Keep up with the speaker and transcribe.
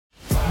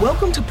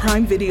Welcome to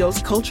Prime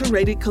Video's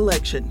Culture-Rated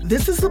Collection.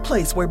 This is the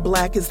place where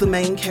Black is the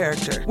main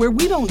character, where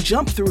we don't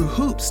jump through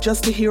hoops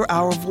just to hear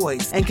our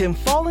voice, and can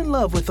fall in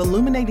love with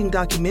illuminating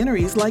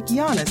documentaries like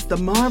Giannis, The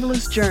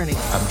Marvelous Journey.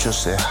 I'm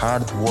just a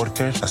hard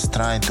worker that's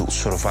trying to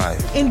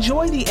survive.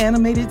 Enjoy the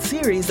animated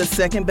series, The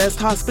Second Best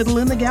Hospital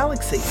in the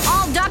Galaxy.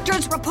 All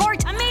doctors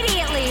report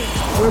immediately!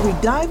 Where we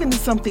dive into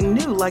something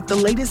new like the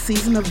latest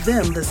season of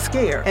Them, The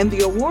Scare, and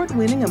the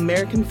award-winning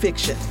American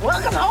Fiction.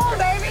 Welcome home,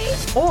 baby!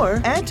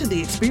 Or add to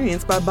the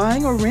experience by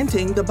buying or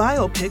renting the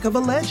biopic of a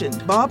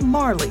legend, Bob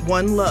Marley,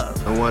 One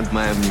Love. I want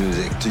my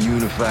music to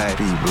unify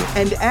people.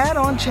 And add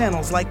on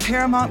channels like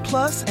Paramount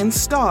Plus and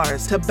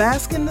Stars to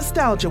bask in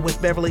nostalgia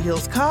with Beverly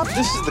Hills Cop.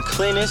 This is the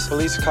cleanest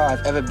police car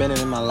I've ever been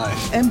in my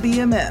life. And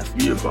BMF.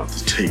 We're about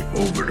to take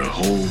over the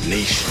whole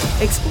nation.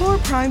 Explore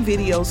Prime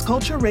Video's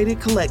Culture-Rated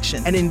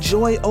Collection and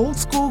enjoy old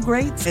school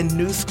greats and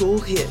new school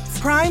hits.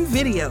 Prime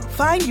Video.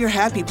 Find your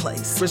happy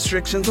place.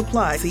 Restrictions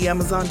apply. See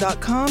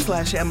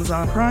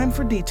Amazon.com/Amazon Prime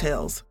for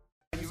details.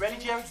 You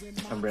ready, Jerry?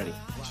 I'm ready.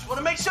 Just want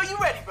to make sure you're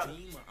ready, brother.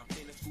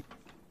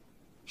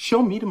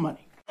 Show me the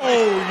money.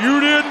 Oh, you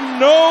didn't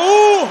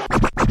know?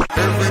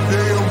 Every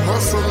day I'm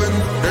hustling.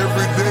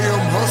 Every day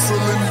I'm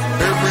hustling.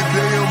 Every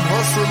day I'm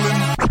hustling.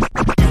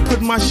 You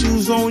put my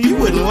shoes on, you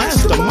wouldn't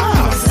last a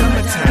mile.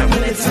 Summertime,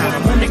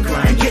 wintertime, I'm on the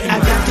grind. Yeah, I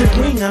got the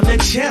ring, I'm the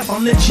champ,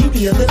 I'm the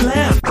genie of the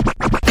lamp.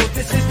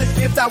 This is the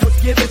gift I was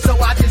given, so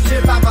I just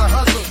live by my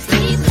hustle.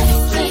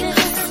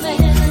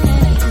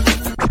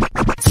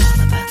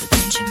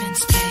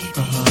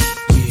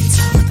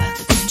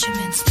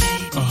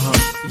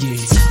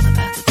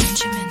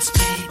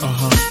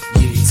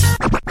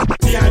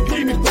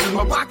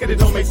 My pocket, it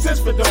don't make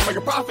sense, but don't make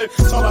a profit.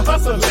 So I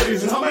hustle,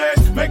 ladies and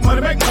homies. Make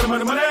money, money.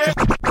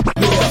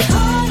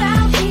 Hold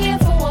out here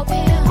for a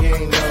pill.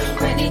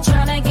 Really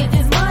tryna get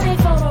this money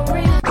for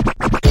real.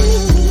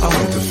 I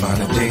want to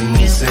find a thing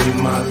to save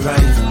my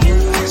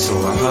life. So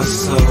I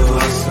hustle.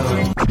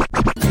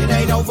 It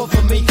ain't over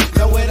for me.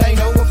 No, it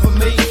ain't over for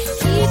me.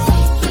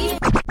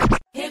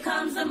 Here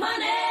comes the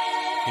money.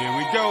 Here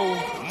we go.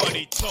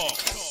 Money talk.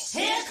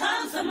 Here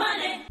comes the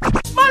money.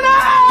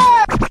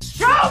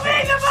 Show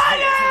me the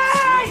money!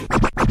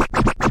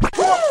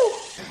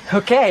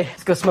 Okay,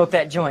 let's go smoke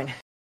that joint.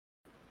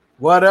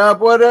 What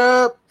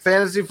up?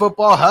 Fantasy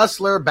Football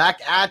Hustler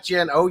back at you.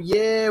 And oh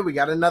yeah, we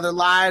got another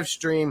live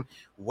stream,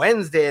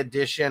 Wednesday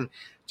edition.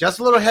 Just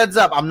a little heads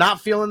up, I'm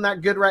not feeling that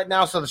good right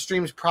now, so the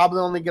stream's probably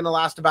only going to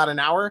last about an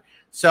hour.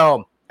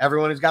 So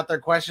everyone who's got their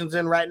questions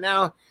in right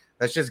now,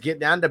 let's just get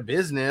down to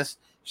business.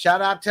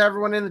 Shout out to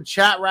everyone in the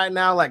chat right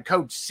now, like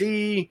Coach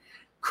C,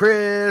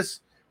 Chris,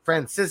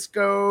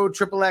 Francisco,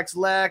 Triple X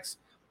Lex.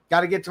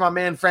 Got to get to my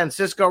man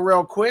Francisco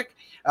real quick.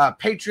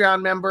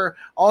 Patreon member,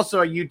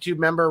 also a YouTube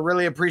member.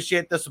 Really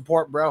appreciate the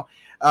support, bro.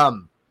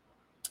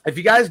 If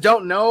you guys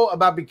don't know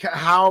about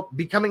how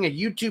becoming a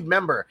YouTube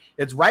member,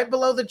 it's right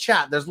below the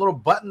chat. There's a little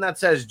button that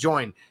says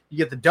join. You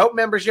get the dope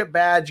membership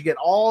badge. You get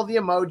all the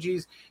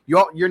emojis.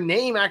 Your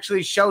name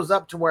actually shows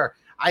up to where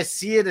I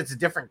see it. It's a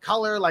different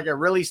color. Like it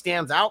really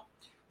stands out.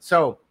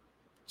 So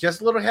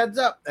just a little heads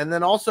up. And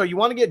then also you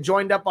want to get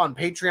joined up on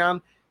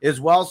Patreon as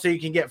well, so you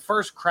can get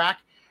first crack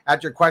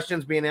at your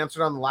questions being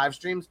answered on the live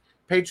streams.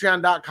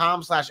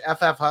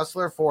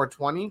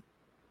 Patreon.com/FFHustler420.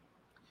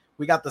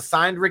 We got the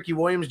signed Ricky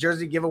Williams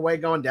jersey giveaway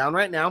going down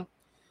right now.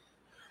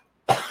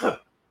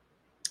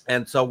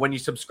 And so when you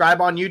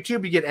subscribe on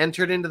YouTube, you get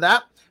entered into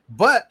that.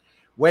 But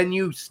when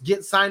you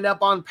get signed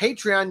up on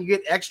Patreon, you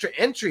get extra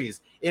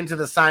entries into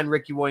the signed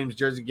Ricky Williams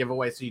jersey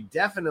giveaway. So you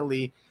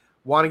definitely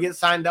want to get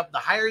signed up. The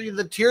higher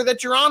the tier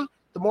that you're on,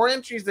 the more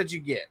entries that you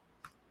get.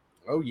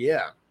 Oh,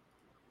 yeah.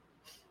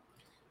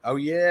 Oh,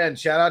 yeah, and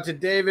shout out to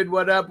David.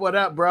 What up,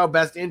 bro?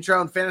 Best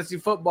intro in fantasy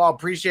football.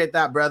 Appreciate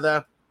that,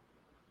 brother.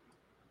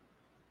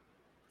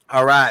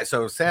 All right,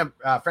 so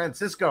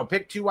Francisco,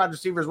 pick 2 wide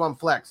receivers, 1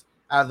 flex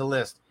out of the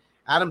list.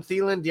 Adam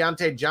Thielen,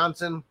 Deontay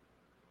Johnson,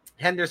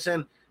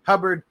 Henderson,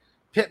 Hubbard,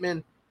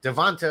 Pittman,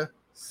 Devonta,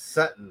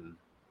 Sutton.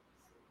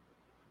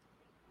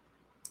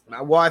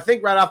 Well, I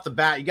think right off the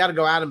bat, you got to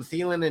go Adam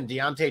Thielen and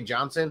Deontay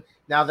Johnson.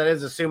 Now, that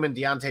is assuming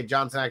Deontay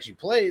Johnson actually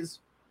plays.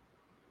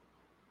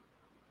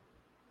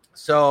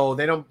 So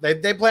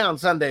they play on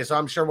Sunday, so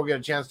I'm sure we'll get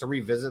a chance to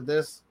revisit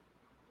this.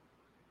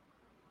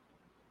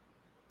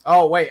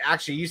 Oh, wait,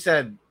 actually, you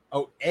said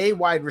a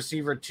wide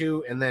receiver,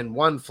 2, and then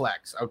 1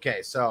 flex.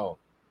 Okay, so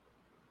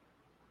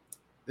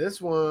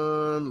this one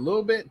a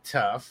little bit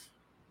tough.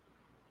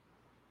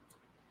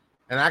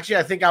 And actually,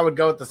 I think I would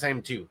go with the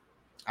same 2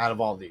 out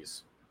of all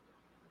these.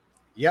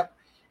 Yep.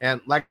 And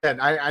like I said,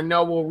 I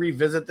know we'll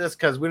revisit this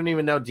because we don't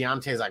even know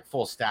Deontay's like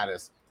full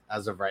status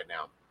as of right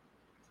now.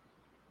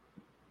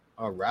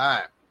 All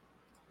right.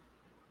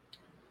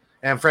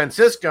 And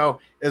Francisco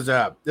is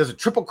a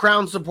Triple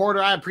Crown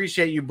supporter. I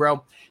appreciate you,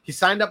 bro. He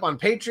signed up on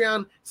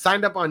Patreon,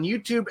 signed up on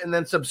YouTube, and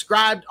then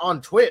subscribed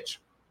on Twitch.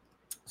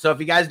 So if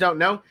you guys don't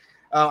know,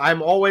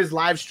 I'm always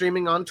live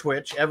streaming on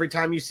Twitch. Every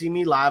time you see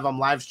me live, I'm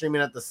live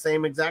streaming at the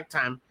same exact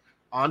time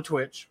on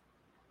Twitch.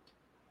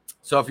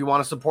 So if you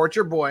want to support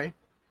your boy,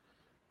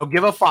 go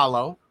give a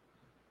follow.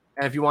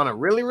 And if you want to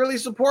really, really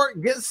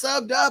support, get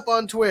subbed up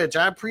on Twitch.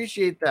 I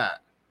appreciate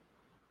that.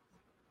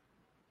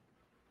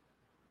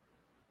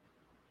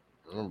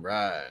 All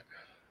right.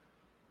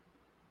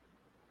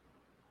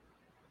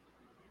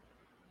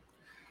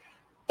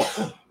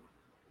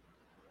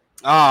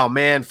 Oh,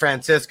 man,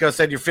 Francisco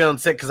said you're feeling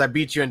sick because I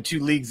beat you in 2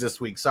 leagues this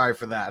week. Sorry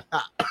for that.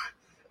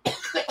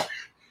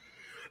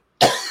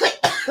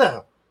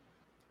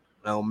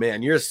 Oh,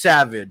 man, you're a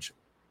savage.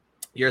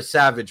 You're a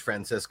savage,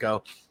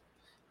 Francisco.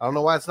 I don't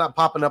know why it's not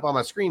popping up on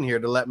my screen here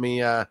to let me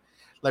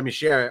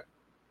share it.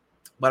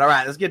 But all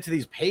right, let's get to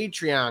these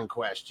Patreon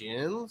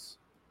questions.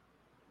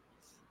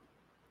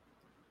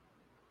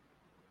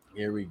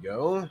 Here we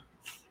go.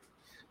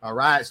 All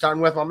right,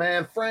 starting with my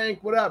man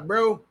Frank. What up,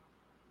 bro?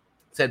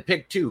 Said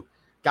pick 2.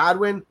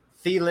 Godwin,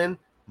 Thielen,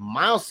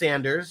 Miles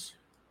Sanders,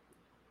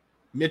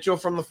 Mitchell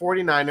from the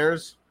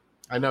 49ers.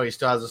 I know he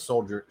still has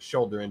a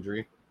shoulder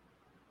injury.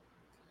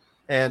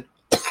 And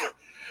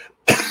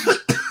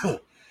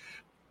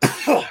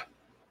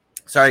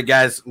sorry,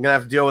 guys. I'm going to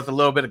have to deal with a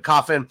little bit of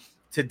coughing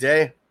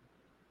today.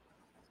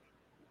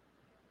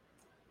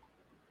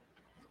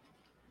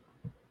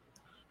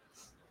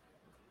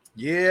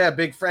 Yeah,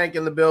 Big Frank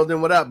in the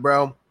building. What up,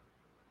 bro?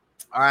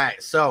 All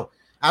right, so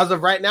as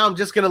of right now, I'm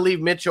just going to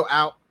leave Mitchell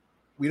out.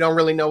 We don't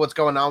really know what's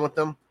going on with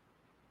them.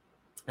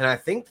 And I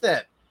think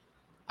that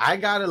I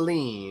got to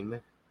lean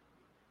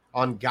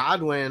on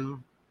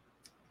Godwin.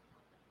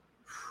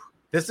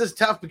 This is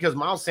tough because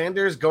Miles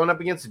Sanders going up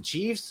against the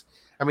Chiefs.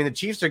 I mean, the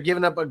Chiefs are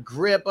giving up a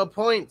grip of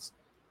points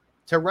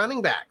to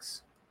running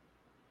backs.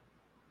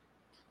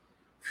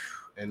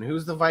 And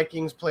who's the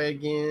Vikings play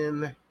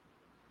again?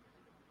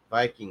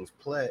 Vikings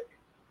play.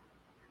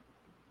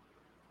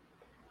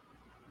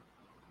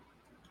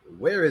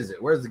 Where is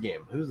it? Where's the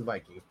game? Who's the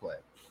Vikings play?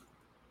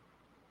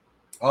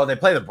 Oh, they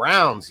play the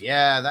Browns.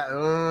 Yeah,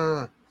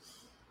 that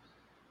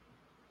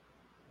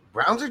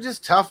Browns are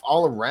just tough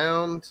all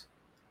around.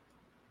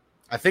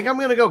 I think I'm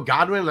going to go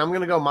Godwin, and I'm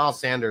going to go Miles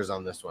Sanders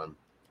on this one.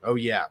 Oh,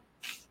 yeah.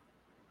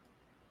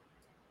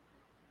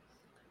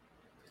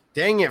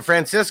 Dang it,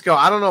 Francisco.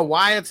 I don't know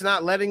why it's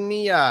not letting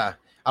me I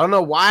don't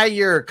know why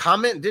your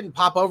comment didn't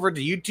pop over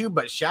to YouTube,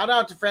 but shout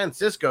out to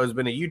Francisco, who's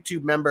been a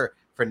YouTube member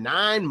for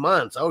 9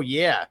 months. Oh,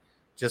 yeah.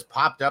 Just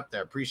popped up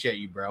there. Appreciate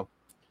you, bro.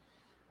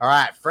 All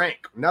right,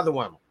 Frank, another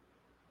one.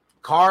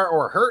 Carr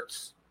or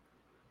Hurts?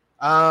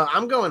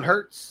 I'm going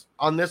Hurts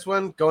on this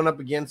one, going up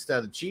against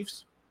the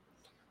Chiefs.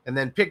 And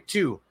then pick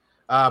 2.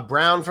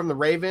 Brown from the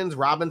Ravens,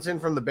 Robinson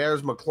from the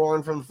Bears,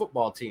 McLaurin from the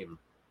football team.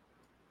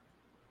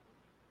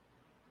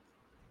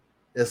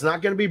 It's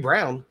not going to be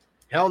Brown.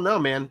 Hell no,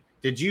 man.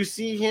 Did you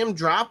see him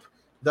drop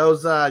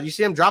those? You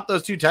see him drop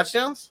those 2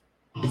 touchdowns?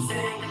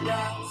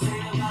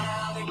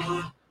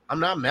 I'm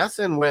not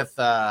messing with.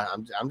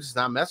 I'm just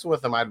not messing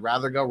with him. I'd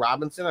rather go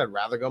Robinson. I'd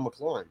rather go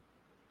McLaurin.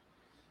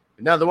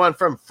 Another one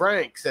from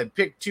Frank said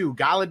pick 2: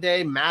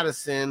 Galladay,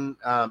 Madison.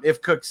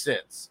 If Cook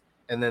sits,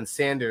 and then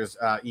Sanders,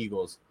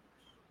 Eagles.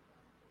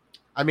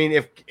 I mean,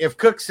 if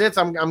Cook sits,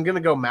 I'm gonna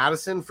go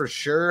Madison for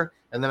sure,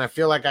 and then I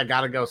feel like I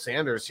gotta go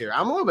Sanders here.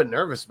 I'm a little bit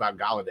nervous about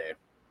Galladay.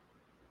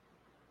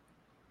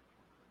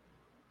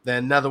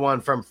 Then another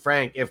one from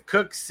Frank. If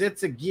Cook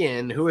sits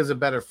again, who is a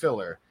better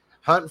filler?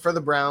 Hunt for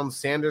the Browns,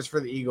 Sanders for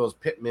the Eagles,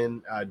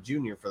 Pittman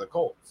Jr. for the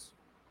Colts.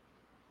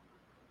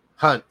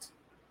 Hunt.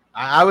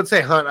 I would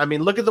say Hunt. I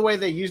mean, look at the way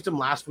they used him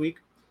last week,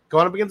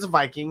 going up against the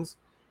Vikings.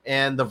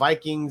 And the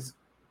Vikings,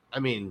 I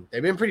mean,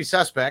 they've been pretty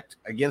suspect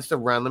against the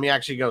run. Let me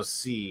actually go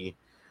see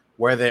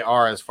where they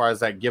are as far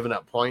as that giving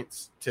up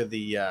points to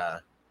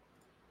the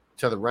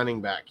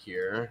running back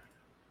here.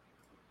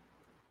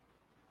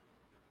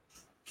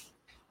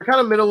 They're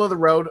kind of middle of the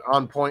road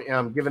on point,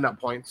 giving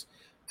up points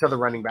to the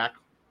running back.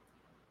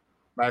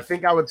 But I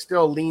think I would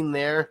still lean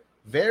there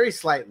very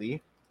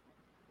slightly.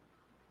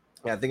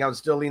 Yeah, I think I would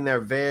still lean there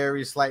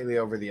very slightly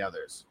over the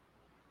others.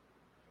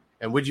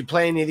 And would you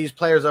play any of these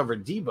players over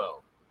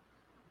Debo?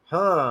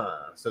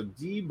 So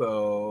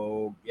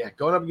Debo, yeah,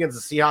 going up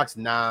against the Seahawks,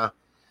 nah.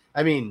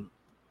 I mean,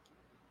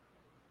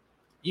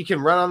 you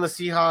can run on the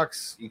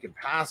Seahawks. You can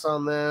pass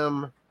on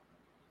them.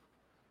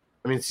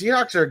 I mean,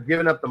 Seahawks are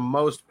giving up the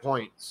most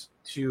points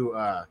to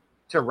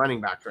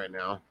running back right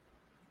now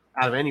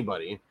out of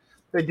anybody.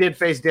 They did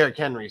face Derrick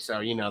Henry,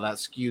 so you know that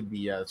skewed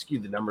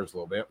the numbers a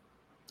little bit.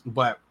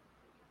 But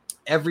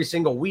every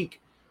single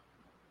week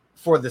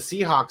for the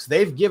Seahawks,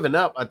 they've given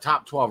up a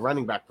top 12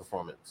 running back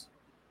performance,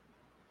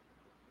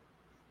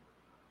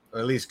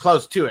 or at least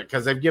close to it,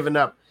 because they've given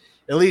up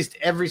at least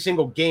every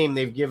single game.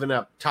 They've given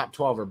up top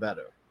 12 or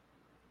better.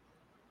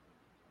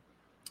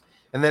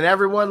 And then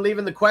everyone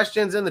leaving the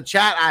questions in the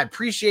chat, I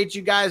appreciate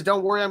you guys.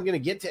 Don't worry, I'm going to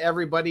get to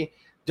everybody.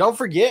 Don't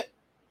forget,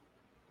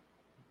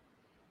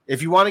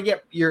 if you want to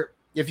get your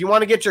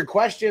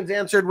questions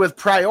answered with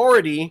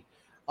priority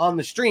on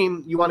the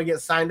stream, you want to get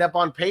signed up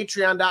on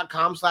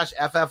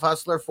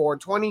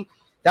patreon.com/FFHustler420.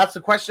 That's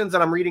the questions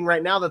that I'm reading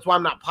right now. That's why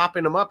I'm not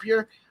popping them up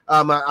here.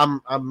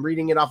 I'm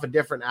reading it off a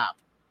different app.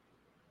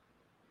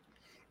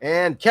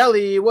 And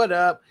Kelly, what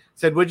up?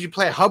 Said, would you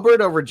play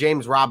Hubbard over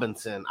James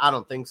Robinson? I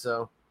don't think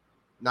so.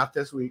 Not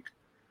this week.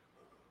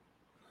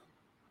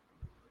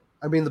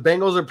 I mean, the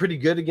Bengals are pretty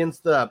good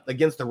against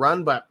the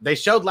run, but they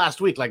showed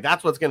last week like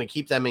that's what's going to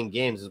keep them in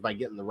games is by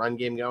getting the run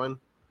game going.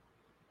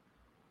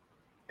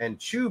 And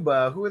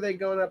Chuba, who are they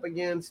going up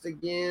against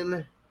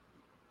again?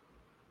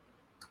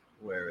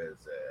 Where is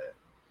it?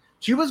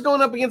 Chuba's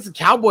going up against the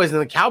Cowboys,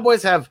 and the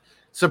Cowboys have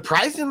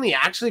surprisingly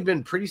actually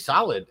been pretty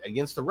solid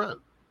against the run.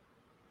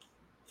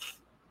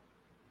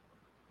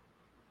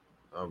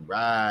 All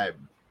right.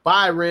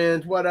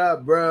 Byron, what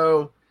up,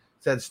 bro?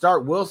 Said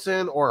start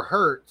Wilson or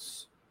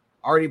Hurts.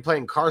 Already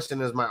playing Carson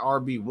as my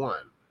RB1.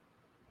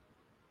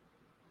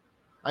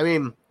 I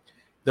mean,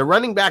 the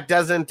running back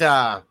doesn't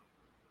the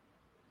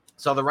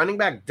running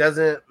back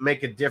doesn't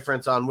make a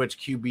difference on which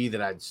QB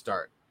that I'd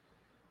start.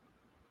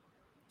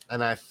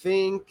 And I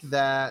think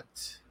that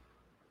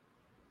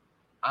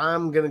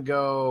I'm going to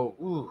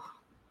go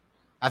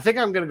I think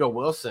I'm going to go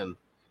Wilson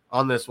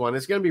on this one.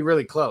 It's going to be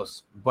really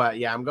close, but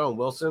yeah, I'm going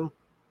Wilson.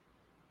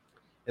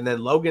 And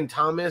then Logan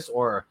Thomas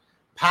or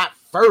Pat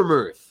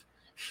Freiermuth.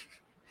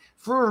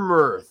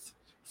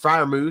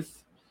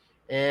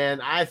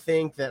 And I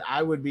think that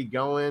I would be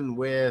going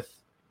with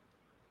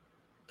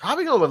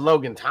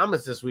Logan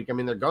Thomas this week. I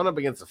mean, they're going up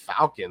against the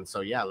Falcons,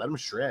 so yeah, let them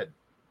shred.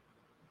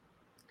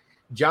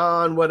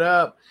 John, what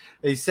up?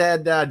 They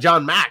said,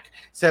 John Mack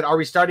said, are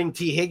we starting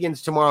T.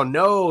 Higgins tomorrow?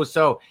 No.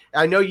 So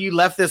I know you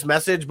left this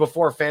message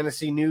before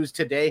Fantasy News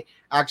today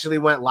actually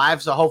went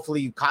live, so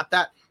hopefully you caught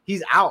that.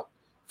 He's out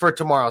for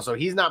tomorrow, so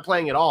he's not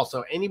playing at all.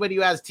 So anybody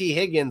who has T.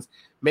 Higgins,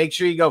 make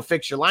sure you go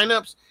fix your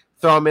lineups.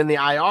 Throw him in the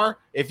IR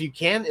if you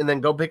can, and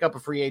then go pick up a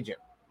free agent.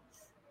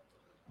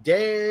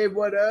 Dave,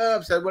 what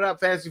up? Said, what up,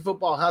 Fantasy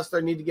Football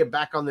Hustler? Need to get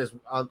back on this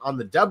on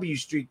the W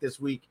streak this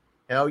week.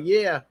 Hell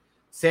yeah.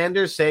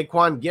 Sanders,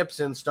 Saquon,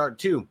 Gibson, start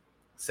 2.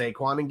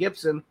 Saquon and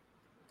Gibson.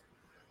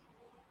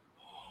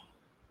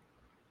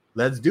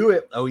 Let's do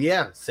it. Oh,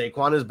 yeah.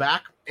 Saquon is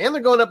back, and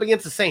they're going up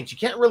against the Saints. You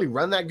can't really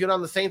run that good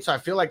on the Saints, so I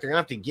feel like they're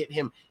going to have to get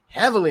him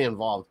heavily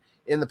involved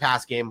in the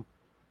pass game.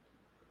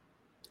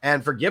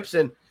 And for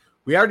Gibson,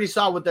 we already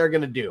saw what they're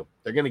going to do.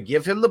 They're going to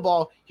give him the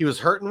ball. He was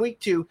hurt in week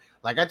 2.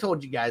 Like I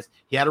told you guys,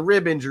 he had a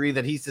rib injury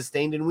that he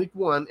sustained in week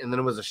 1, and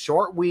then it was a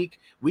short week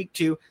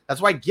 2.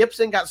 That's why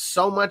Gibson got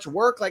so much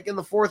work, like in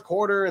the fourth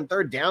quarter and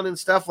third down and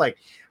stuff. Like,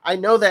 I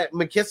know that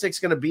McKissick's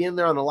going to be in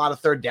there on a lot of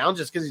third down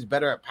just because he's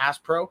better at pass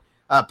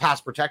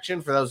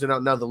protection, for those who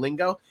don't know the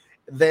lingo,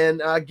 than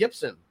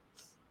Gibson.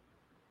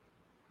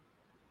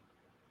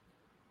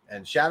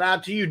 And shout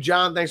out to you,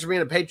 John. Thanks for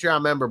being a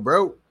Patreon member,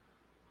 bro.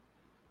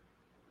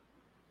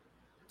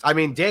 I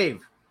mean,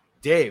 Dave,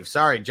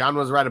 sorry, John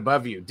was right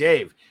above you.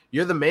 Dave,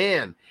 you're the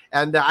man.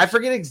 And I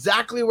forget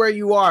exactly where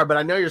you are, but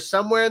I know you're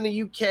somewhere in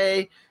the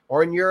UK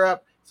or in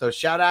Europe. So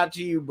shout out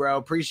to you, bro.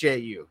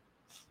 Appreciate you.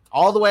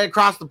 All the way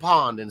across the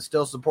pond and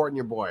still supporting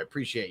your boy.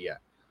 Appreciate you.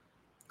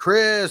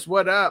 Chris,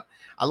 what up?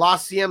 I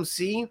lost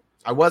CMC.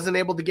 I wasn't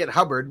able to get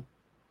Hubbard.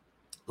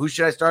 Who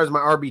should I start as my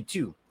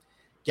RB2?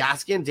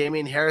 Gaskin,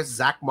 Damian Harris,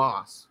 Zach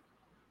Moss.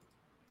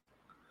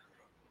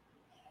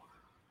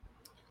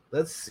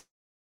 Let's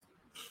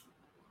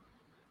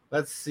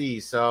see.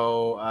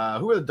 So,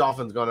 who are the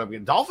Dolphins going up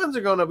against? Dolphins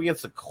are going up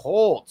against the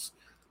Colts.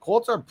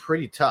 Colts are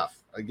pretty tough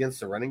against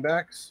the running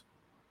backs.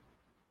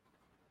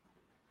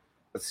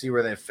 Let's see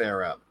where they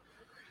fare up.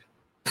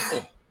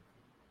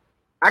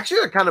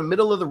 Actually, they're kind of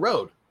middle of the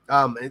road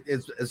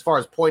as far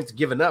as points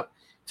given up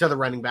to the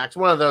running backs.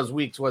 One of those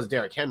weeks was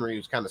Derrick Henry,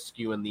 who's kind of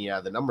skewing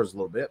the numbers a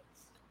little bit.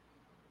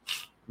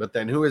 But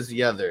then who is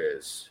the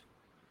others?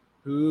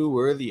 Who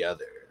were the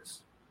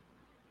others?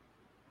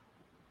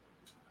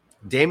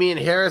 Damian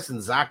Harris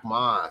and Zach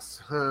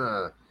Moss.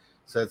 So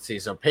let's see.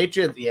 So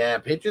Patriots,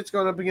 Patriots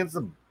going up against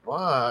the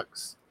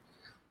Bucks.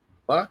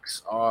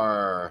 Bucks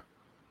are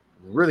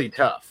really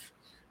tough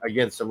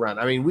against the run.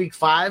 I mean, week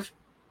 5,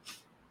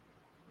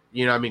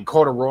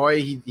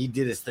 Corduroy, he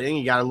did his thing.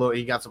 He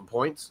got some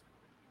points.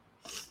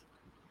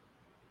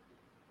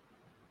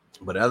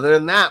 But other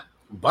than that,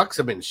 Bucks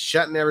have been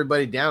shutting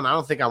everybody down. I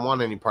don't think I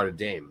want any part of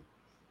Dame.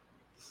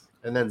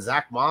 And then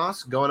Zach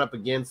Moss going up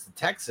against the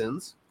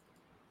Texans.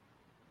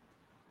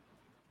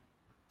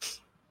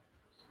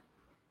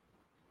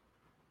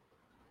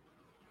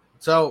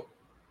 So,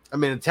 I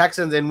mean, the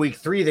Texans in week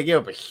 3, they gave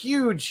up a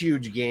huge,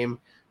 huge game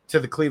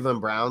to the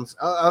Cleveland Browns.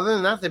 Other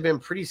than that, they've been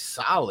pretty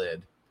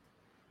solid.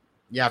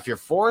 Yeah, if you're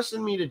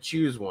forcing me to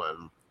choose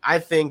one, I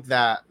think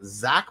that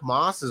Zach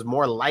Moss is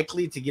more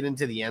likely to get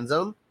into the end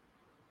zone.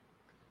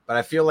 But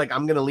I feel like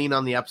I'm going to lean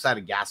on the upside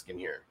of Gaskin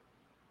here.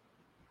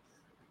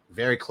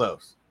 Very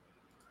close.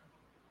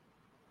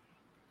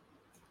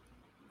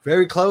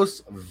 Very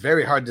close,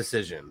 very hard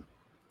decision.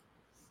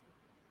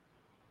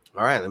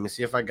 All right, let me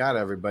see if I got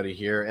everybody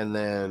here. And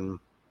then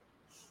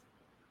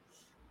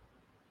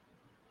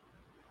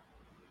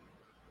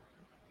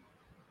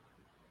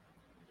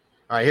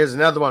all right, here's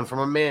another one from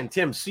my man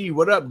Tim C.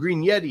 What up,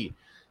 Green Yeti?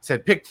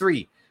 Said pick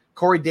 3.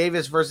 Corey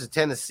Davis versus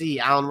Tennessee,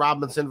 Allen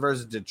Robinson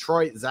versus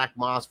Detroit, Zach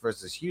Moss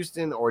versus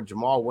Houston, or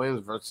Jamal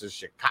Williams versus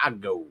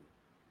Chicago.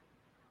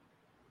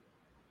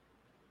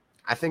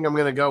 I think I'm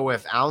going to go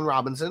with Allen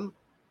Robinson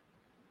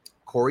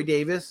Corey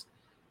Davis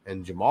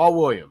and Jamal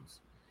Williams.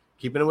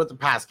 Keeping it with the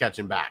pass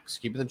catching backs,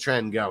 keeping the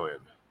trend going.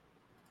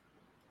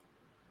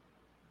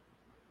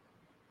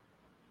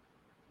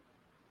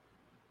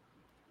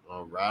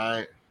 All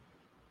right.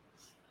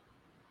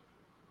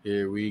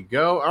 Here we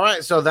go. All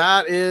right, so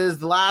that is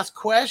the last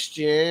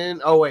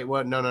question. Oh, wait,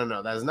 what? No.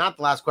 That is not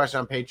the last question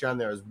on Patreon.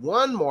 There is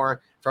one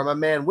more from a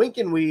man,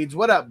 Winkin' Weeds.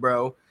 What up,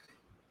 bro?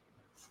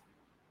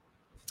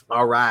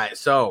 All right,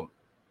 so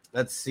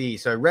let's see.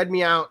 So he read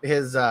me out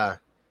his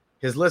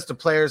list of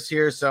players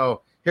here.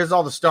 So here's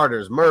all the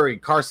starters: Murray,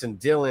 Carson,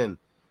 Dillon,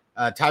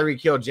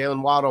 Tyreek Hill,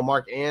 Jalen Waddle,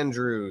 Mark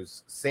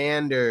Andrews,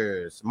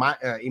 Sanders,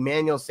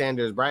 Emmanuel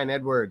Sanders, Brian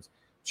Edwards,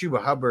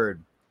 Chuba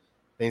Hubbard.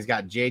 Then he's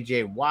got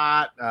J.J.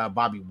 Watt,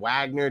 Bobby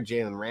Wagner,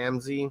 Jalen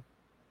Ramsey,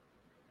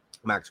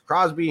 Max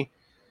Crosby,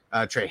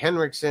 Trey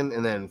Hendrickson,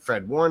 and then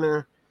Fred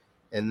Warner.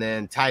 And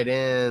then tight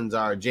ends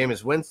are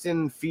Jameis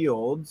Winston,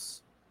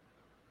 Fields,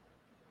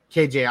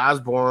 KJ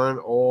Osborne,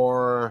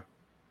 or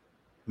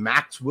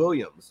Max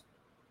Williams.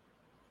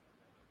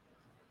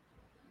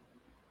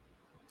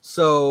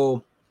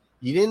 So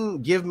you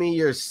didn't give me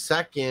your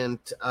second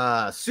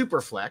super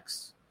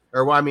flex,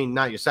 or well, I mean,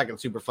 not your second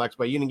super flex,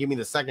 but you didn't give me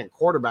the second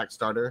quarterback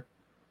starter.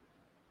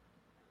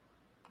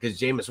 Because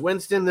Jameis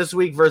Winston this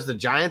week versus the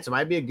Giants, it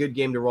might be a good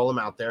game to roll him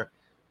out there.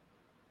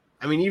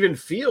 I mean, even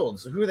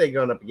Fields, who are they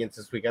going up against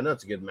this week? I know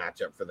it's a good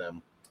matchup for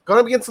them.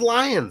 Going up against the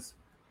Lions.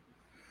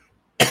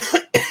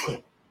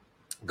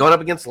 Going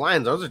up against the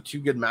Lions, those are two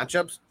good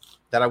matchups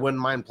that I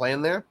wouldn't mind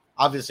playing there.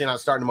 Obviously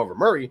not starting them over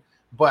Murray,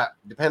 but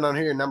depending on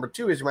who your number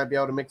two is, you might be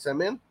able to mix them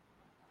in.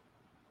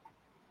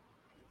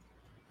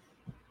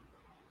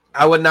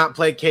 I would not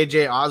play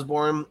KJ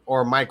Osborne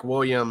or Mike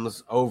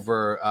Williams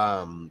over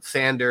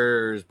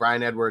Sanders,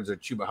 Brian Edwards, or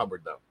Chuba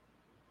Hubbard, though.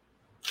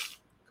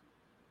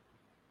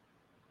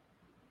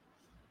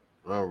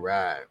 All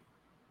right.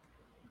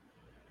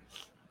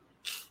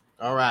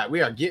 All right.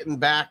 We are getting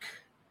back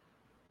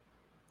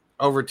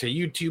over to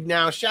YouTube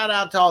now. Shout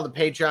out to all the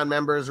Patreon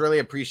members. Really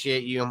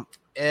appreciate you,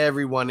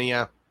 every one of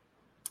you.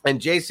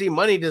 And JC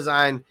Money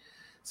Design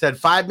said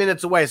 5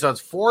 minutes away. So it's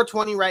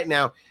 4:20 right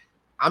now.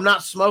 I'm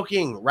not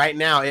smoking right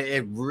now.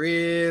 It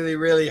really,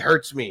 really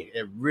hurts me.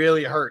 It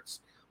really hurts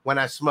when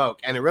I smoke.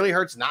 And it really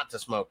hurts not to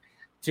smoke,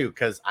 too,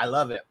 because I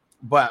love it.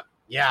 But,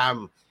 yeah,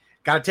 I'm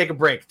got to take a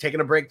break. Taking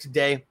a break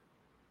today.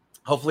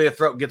 Hopefully the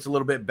throat gets a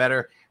little bit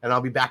better, and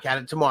I'll be back at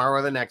it tomorrow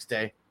or the next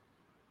day.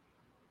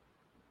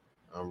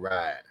 All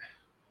right.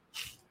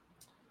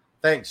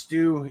 Thanks,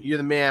 Stu. You're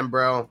the man,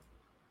 bro.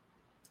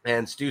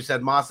 And Stu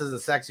said Moss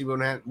isn't sexy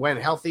when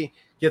healthy.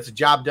 Gets the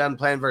job done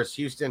playing versus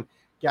Houston.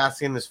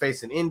 Gaskin is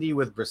facing Indy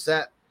with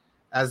Brissett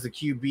as the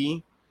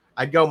QB.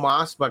 I'd go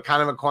Moss, but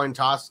kind of a coin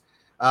toss.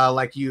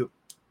 Like you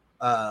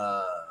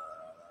though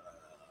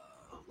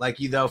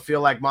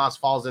feel like Moss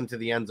falls into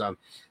the end zone.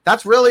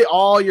 That's really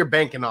all you're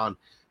banking on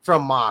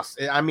from Moss.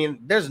 I mean,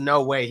 there's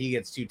no way he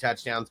gets 2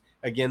 touchdowns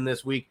again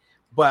this week,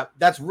 but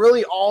that's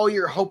really all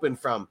you're hoping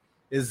from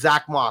is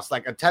Zach Moss.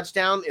 Like a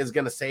touchdown is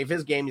going to save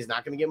his game. He's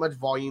not going to get much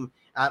volume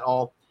at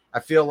all. I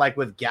feel like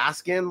with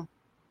Gaskin,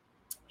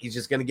 he's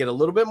just going to get a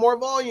little bit more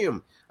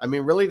volume. I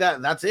mean, really,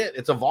 that's it.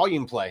 It's a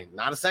volume play,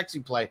 not a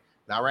sexy play.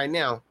 Not right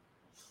now.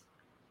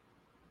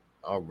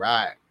 All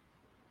right.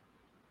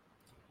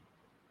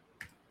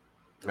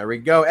 There we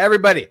go.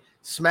 Everybody,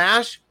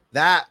 smash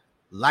that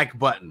like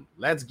button.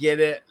 Let's get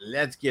it.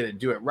 Let's get it.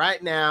 Do it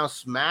right now.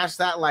 Smash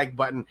that like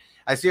button.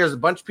 I see there's a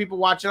bunch of people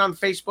watching on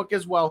Facebook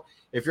as well.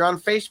 If you're on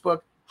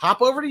Facebook,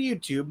 hop over to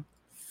YouTube,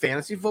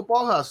 Fantasy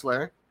Football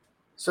Hustler.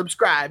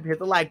 Subscribe. Hit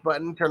the like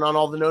button. Turn on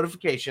all the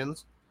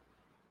notifications.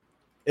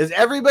 Is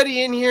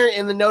everybody in here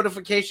in the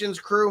notifications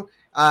crew?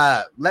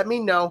 Let me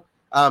know.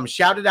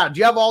 Shout it out. Do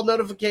you have all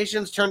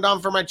notifications turned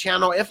on for my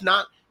channel? If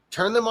not,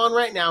 turn them on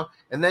right now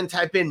and then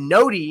type in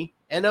Noti,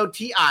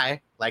 N-O-T-I,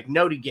 like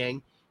Noti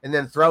Gang, and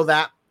then throw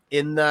that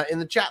in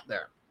the chat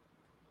there.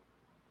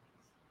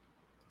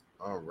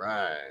 All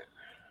right.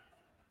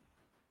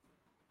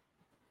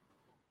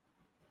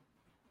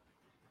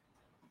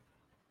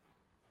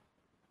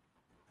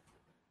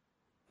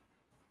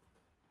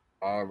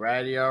 All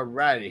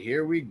righty.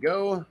 Here we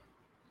go.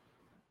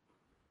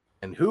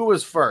 And who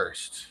was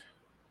first?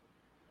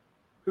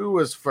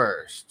 Oh,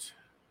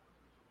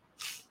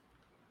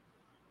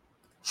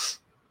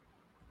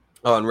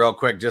 and real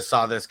quick, just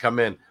saw this come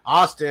in.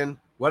 Austin,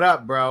 what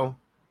up, bro?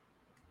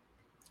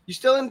 You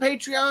still in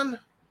Patreon?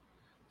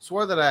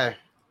 Swore that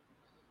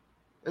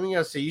let me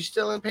go see. You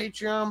still in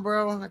Patreon,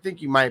 bro? I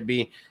think you might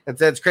be.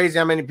 It's crazy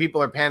how many people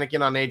are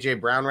panicking on A.J.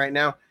 Brown right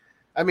now.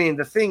 I mean,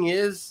 the thing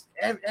is,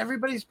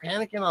 everybody's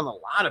panicking on a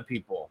lot of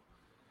people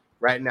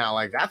right now.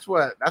 Like, that's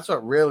what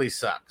really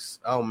sucks.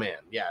 Oh, man.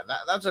 Yeah,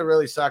 that's what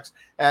really sucks.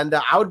 And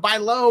I would buy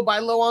low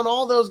on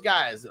all those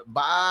guys.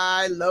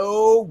 Buy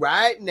low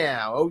right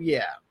now. Oh,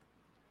 yeah.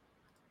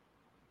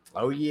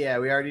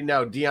 We already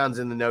know Dion's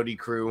in the Noti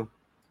crew.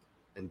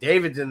 And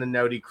David's in the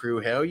Noti crew.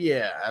 Hell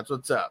yeah, that's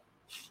what's up.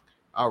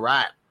 All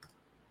right.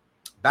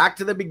 Back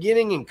to the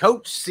beginning in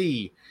Coach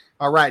C.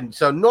 All right,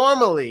 so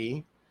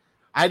normally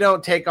I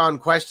don't take on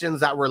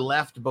questions that were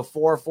left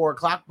before 4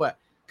 o'clock, but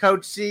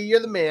Coach C, you're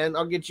the man.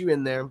 I'll get you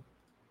in there.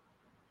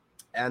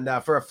 And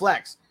for a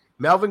flex,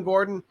 Melvin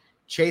Gordon,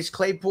 Chase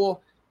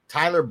Claypool,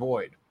 Tyler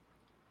Boyd.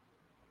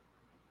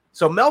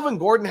 So Melvin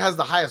Gordon has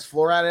the highest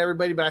floor out of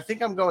everybody, but I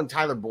think I'm going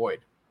Tyler Boyd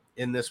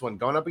in this one.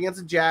 Going up against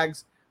the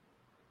Jags,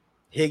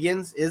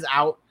 Higgins is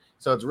out,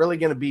 so it's really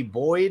going to be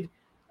Boyd,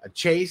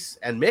 Chase,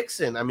 and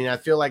Mixon. I mean, I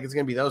feel like it's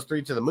going to be those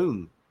three to the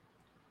moon.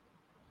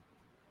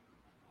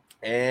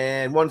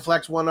 And one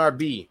flex, one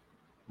RB.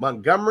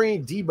 Montgomery,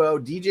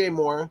 Debo, DJ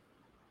Moore,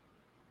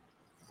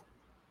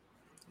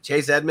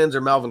 Chase Edmonds,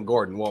 or Melvin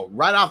Gordon. Well,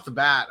 right off the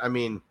bat, I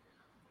mean,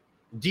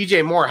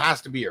 DJ Moore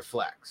has to be your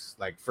flex.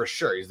 Like, for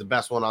sure. He's the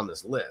best one on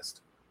this list.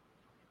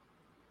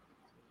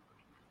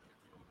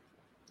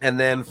 And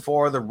then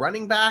for the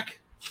running back,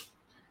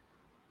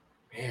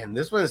 man,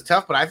 this one is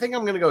tough, but I think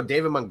I'm going to go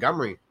David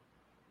Montgomery.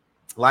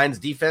 Lions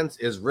defense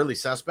is really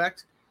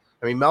suspect.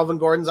 I mean, Melvin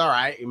Gordon's all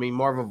right. I mean,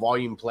 more of a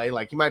volume play.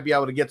 Like, he might be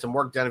able to get some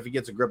work done if he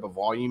gets a grip of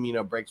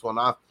volume, breaks one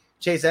off.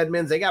 Chase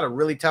Edmonds, they got a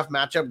really tough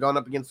matchup going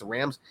up against the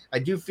Rams. I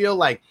do feel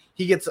like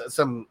he gets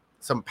some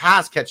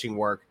pass catching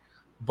work,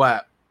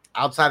 but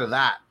outside of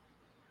that,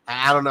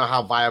 I don't know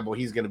how viable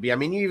he's going to be. I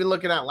mean, you even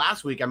looking at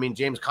last week, I mean,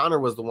 James Conner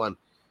was the one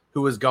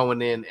who was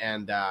going in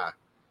and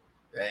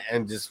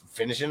just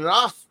finishing it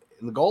off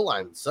in the goal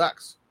line. It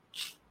sucks.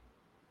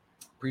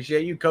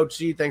 Appreciate you, Coach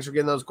C. Thanks for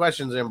getting those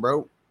questions in,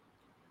 bro.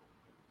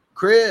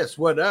 Chris,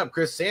 what up?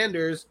 Chris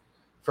Sanders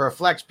for a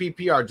flex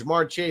PPR.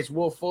 Jamar Chase,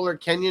 Will Fuller,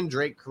 Kenyon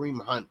Drake,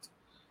 Kareem Hunt.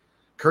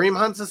 Kareem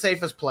Hunt's the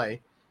safest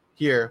play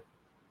here.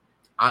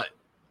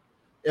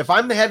 If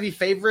I'm the heavy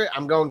favorite,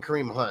 I'm going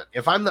Kareem Hunt.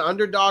 If I'm the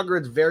underdog or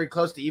it's very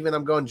close to even,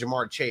 I'm going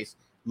Jamar Chase.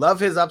 Love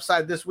his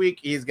upside this week.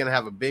 He's going to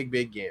have a big,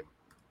 big game.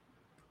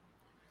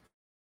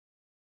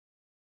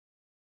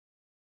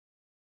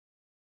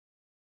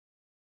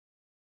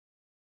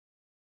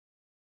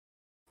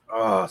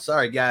 Oh,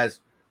 sorry, guys.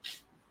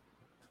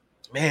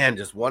 Man,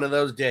 just one of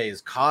those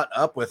days caught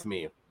up with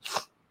me.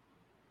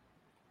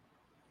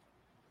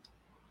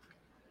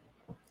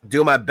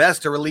 Do my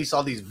best to release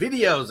all these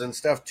videos and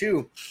stuff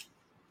too.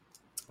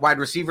 Wide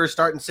receivers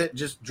start and sit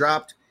just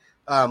dropped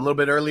a little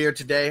bit earlier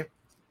today.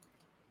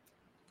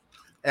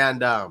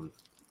 And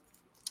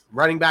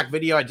running back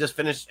video, I just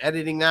finished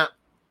editing that.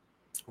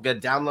 I'm going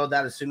to download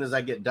that as soon as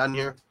I get done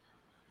here.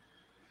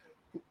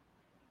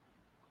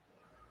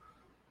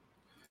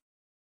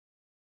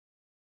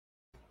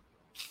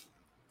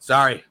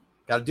 Sorry,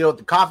 got to deal with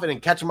the coughing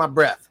and catching my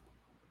breath.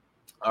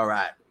 All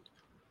right.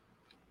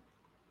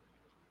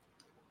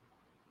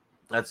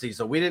 Let's see.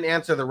 So we didn't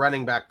answer the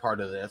running back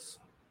part of this.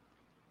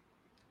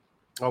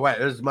 Oh, wait.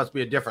 This must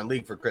be a different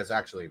league for Chris,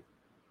 actually.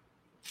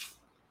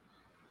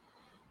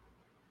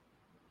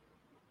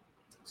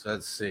 So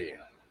let's see.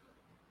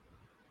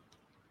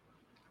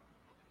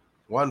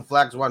 One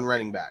flex, one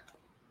running back.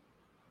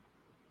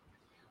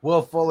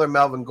 Will Fuller,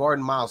 Melvin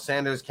Gordon, Miles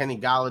Sanders, Kenny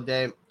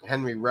Golladay,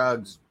 Henry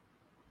Ruggs,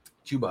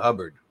 Chuba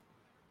Hubbard.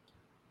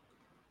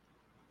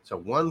 So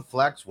one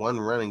flex, one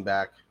running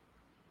back.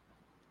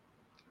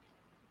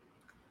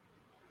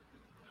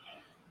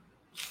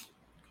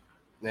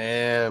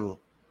 And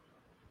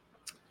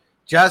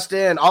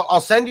Justin,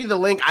 I'll send you the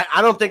link.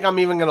 I don't think I'm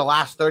even going to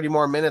last 30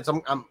 more minutes.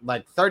 I'm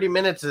like 30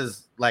 minutes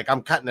is like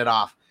I'm cutting it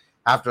off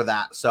after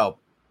that. So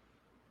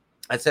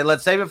I'd say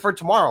let's save it for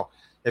tomorrow.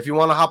 If you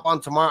want to hop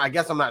on tomorrow, I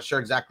guess I'm not sure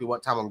exactly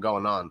what time I'm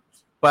going on.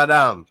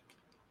 But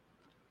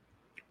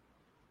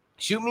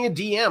shoot me a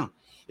DM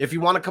if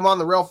you want to come on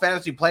the Real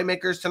Fantasy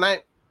Playmakers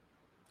tonight.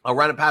 I'll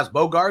run it past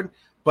Bogard,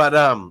 but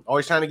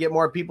always trying to get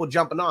more people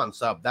jumping on.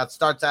 So that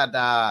starts at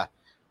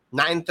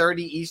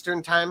 9:30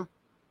 Eastern time,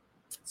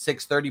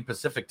 6:30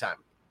 Pacific time.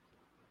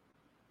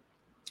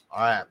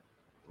 All right,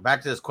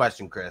 back to this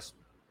question, Chris.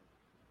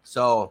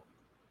 So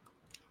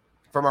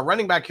for my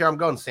running back here, I'm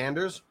going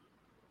Sanders.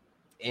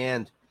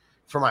 And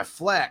for my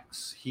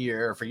flex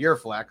here, for your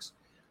flex,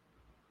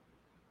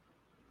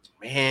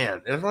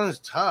 man, this one is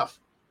tough.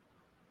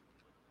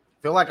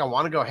 I feel like I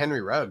want to go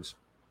Henry Ruggs.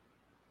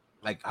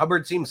 Like,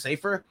 Hubbard seems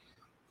safer,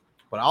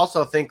 but I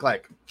also think,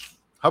 like,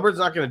 Hubbard's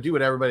not going to do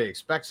what everybody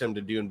expects him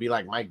to do and be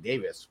like Mike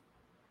Davis.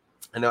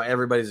 I know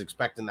everybody's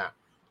expecting that.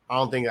 I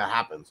don't think that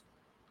happens.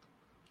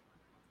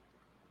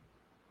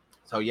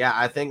 So, yeah,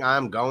 I think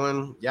I'm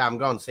going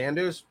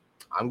Sanders.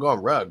 I'm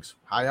going Ruggs.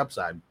 High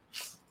upside.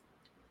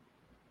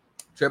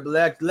 Triple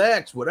X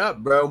Lex, what up,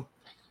 bro?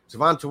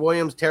 Javonte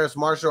Williams, Terrace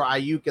Marshall,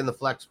 Ayuk in the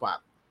flex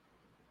spot.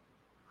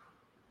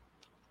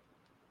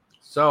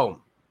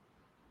 So,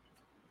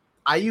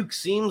 Ayuk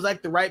seems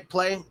like the right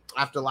play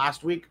after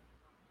last week.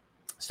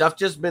 Stuff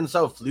just been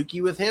so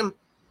fluky with him.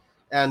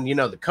 And, you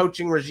know, the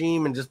coaching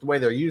regime and just the way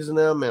they're using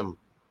him and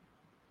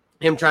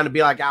him trying to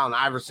be like Allen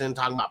Iverson,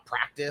 talking about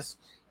practice,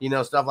 you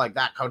know, stuff like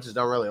that. Coaches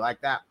don't really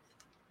like that.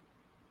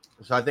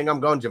 So I think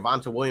I'm going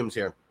Javonte Williams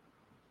here.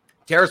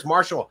 Terrace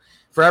Marshall.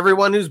 For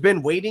everyone who's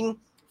been waiting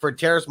for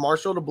Terrace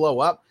Marshall to blow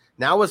up,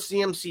 now with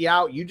CMC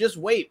out, you just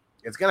wait.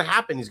 It's gonna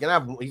happen. He's gonna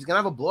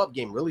have a blow up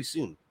game really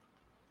soon.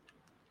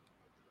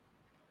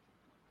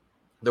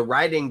 the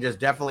writing just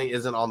definitely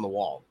isn't on the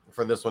wall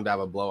for this one to have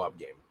a blow-up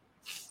game.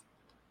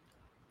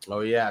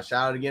 Oh, yeah.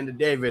 Shout out again to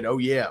David. Oh,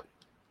 yeah.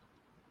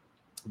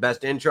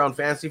 Best intro in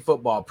fantasy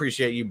football.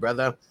 Appreciate you,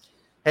 brother.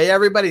 Hey,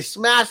 everybody,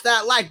 smash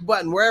that like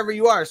button wherever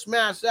you are.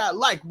 Smash that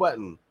like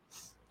button.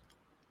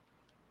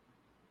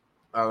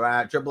 All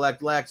right, Triple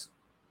X Lex.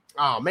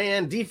 Oh,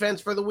 man, defense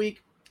for the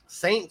week.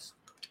 Saints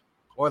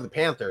or the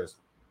Panthers?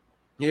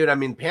 Dude, I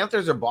mean,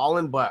 Panthers are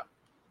balling, but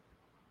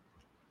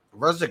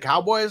versus the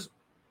Cowboys,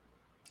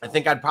 I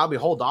think I'd probably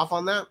hold off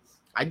on that.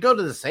 I'd go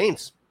to the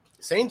Saints.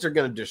 Saints are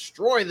going to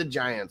destroy the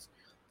Giants.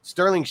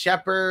 Sterling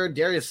Shepard,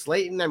 Darius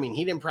Slayton. I mean,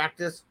 he didn't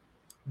practice.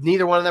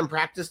 Neither one of them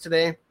practiced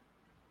today.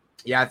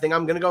 Yeah, I think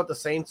I'm going to go with the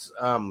Saints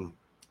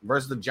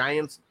versus the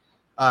Giants.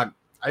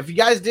 If you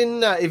guys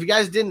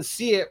didn't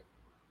see it,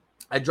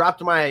 I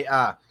dropped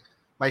my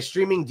my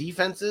streaming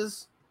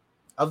defenses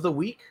of the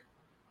week.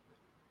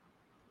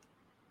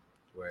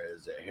 Where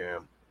is it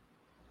here?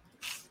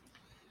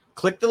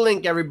 Click the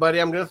link, everybody.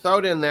 I'm going to throw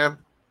it in there.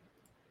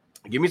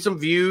 Give me some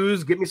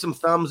views. Give me some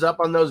thumbs up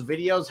on those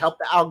videos. Help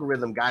the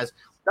algorithm, guys.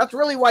 That's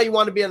really why you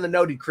want to be in the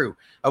Noti crew,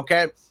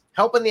 okay?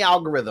 Helping the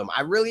algorithm.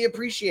 I really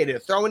appreciate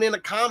it. Throwing in a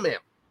comment,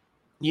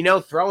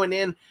 throwing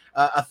in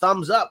a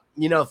thumbs up,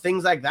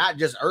 things like that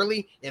just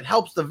early. It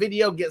helps the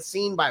video get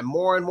seen by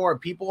more and more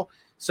people.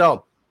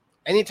 So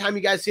anytime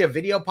you guys see a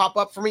video pop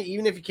up for me,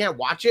 even if you can't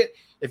watch it,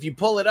 if you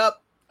pull it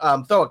up,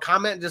 throw a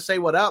comment, just say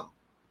what up,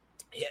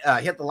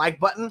 hit the like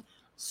button.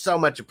 So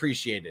much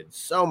appreciated.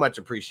 So much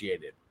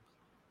appreciated.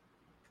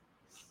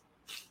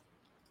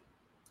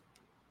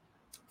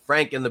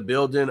 Frank in the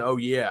building. Oh,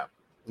 yeah.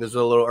 This was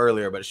a little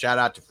earlier, but shout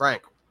out to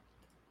Frank.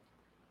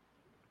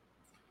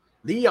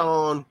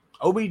 Leon,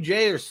 OBJ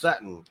or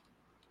Sutton?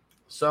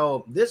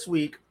 So this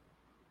week,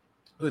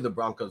 who the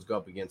Broncos go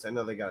up against? I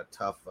know they got a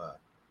tough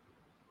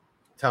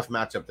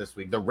matchup this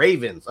week. The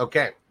Ravens.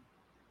 Okay.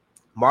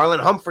 Marlon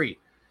Humphrey.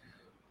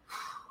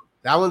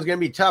 That one's going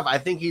to be tough. I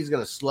think he's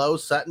going to slow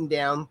Sutton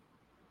down,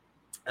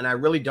 and I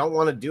really don't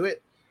want to do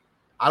it.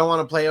 I don't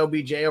want to play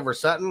OBJ over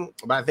Sutton,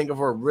 but I think if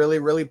we're really,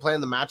 really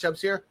playing the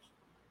matchups here,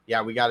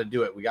 yeah, we got to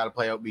do it. We got to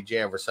play OBJ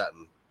over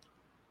Sutton.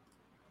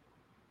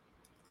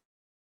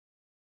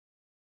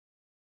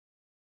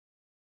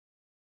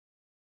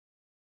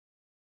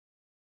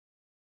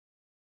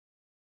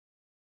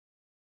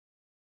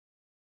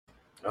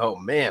 Oh,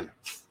 man.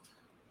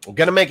 I'm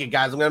going to make it,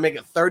 guys. I'm going to make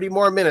it 30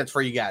 more minutes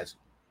for you guys.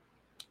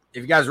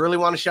 If you guys really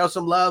want to show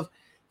some love,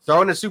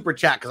 throw in a super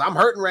chat because I'm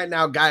hurting right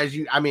now, guys.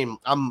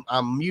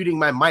 I'm muting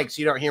my mic so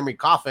you don't hear me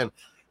coughing,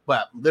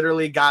 but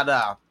literally got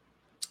a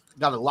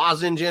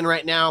lozenge in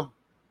right now.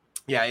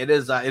 Yeah, it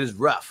is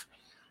rough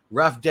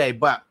day,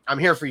 but I'm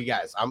here for you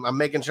guys. I'm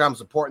making sure I'm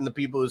supporting the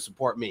people who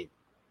support me.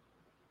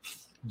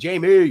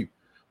 Jamie,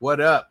 what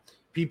up?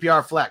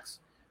 PPR flex.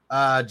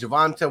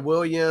 Javonte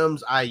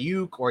Williams,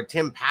 Ayuk, or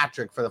Tim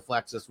Patrick for the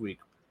flex this week.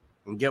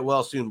 And get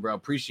well soon, bro.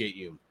 Appreciate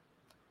you.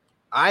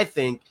 I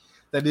think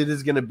that it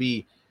is going to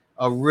be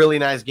a really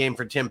nice game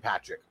for Tim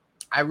Patrick.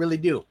 I really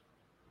do.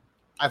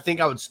 I think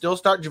I would still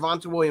start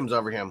Javonte Williams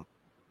over him.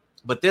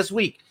 But this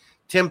week,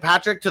 Tim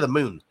Patrick to the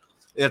moon.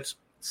 It's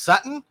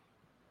Sutton,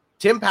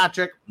 Tim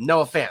Patrick,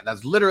 Noah Fant.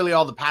 That's literally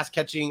all the pass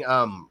catching,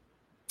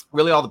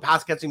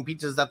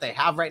 pieces that they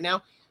have right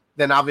now.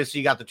 Then obviously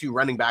you got the two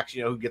running backs,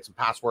 who get some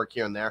pass work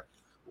here and there.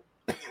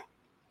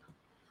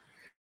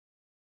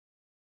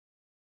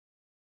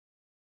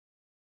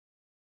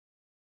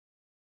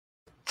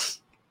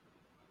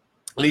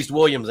 At least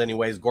Williams,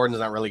 anyways. Gordon's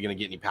not really going to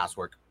get any pass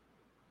work.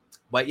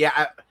 But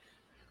yeah,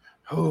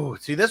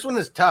 see, this one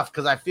is tough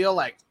because I feel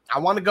like I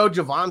want to go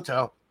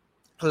Javonte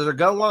because they're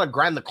going to want to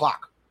grind the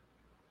clock.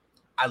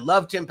 I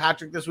love Tim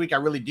Patrick this week. I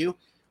really do.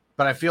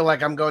 But I feel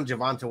like I'm going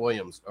Javonte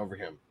Williams over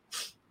him.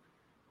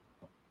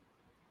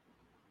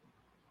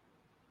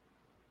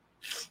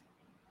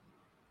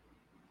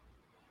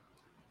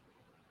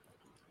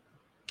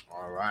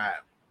 All right.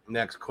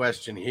 Next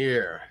question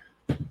here.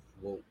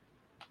 Whoa.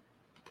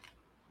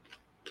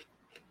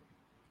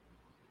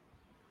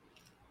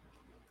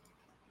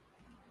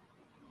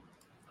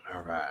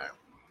 All right.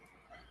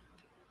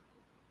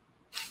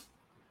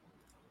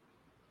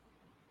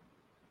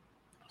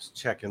 Just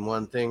checking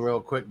one thing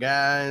real quick,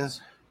 guys.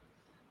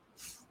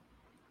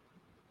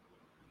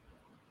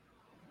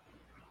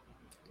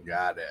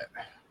 Got it.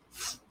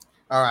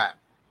 All right.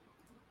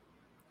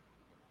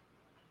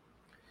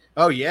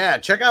 Oh, yeah.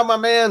 Check out my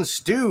man,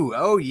 Stu.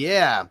 Oh,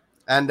 yeah.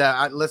 And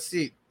let's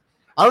see.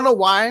 I don't know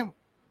why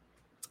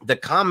the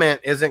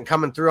comment isn't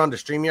coming through on the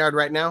StreamYard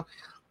right now.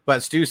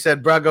 But Stu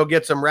said, bro, go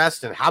get some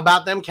rest. And how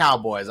about them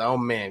Cowboys? Oh,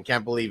 man,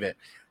 can't believe it.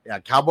 Yeah,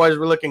 Cowboys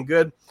were looking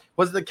good.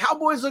 Was the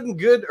Cowboys looking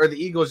good or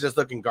the Eagles just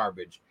looking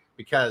garbage?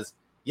 Because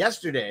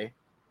Monday,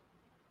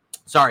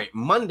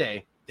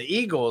 the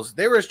Eagles,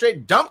 they were a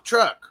straight dump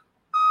truck.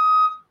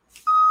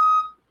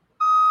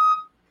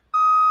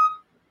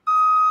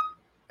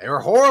 They were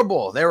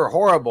horrible.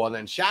 And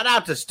then shout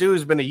out to Stu,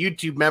 who's been a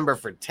YouTube member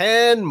for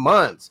 10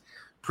 months.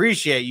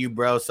 Appreciate you,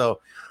 bro.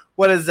 So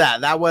what is that?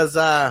 That was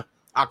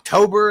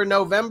October,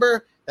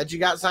 November that you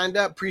got signed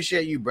up.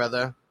 Appreciate you,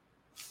 brother.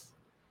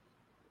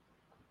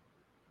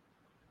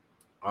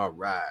 All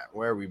right,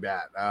 where are we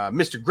at?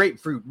 Mr.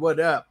 Grapefruit, what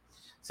up?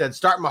 Said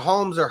start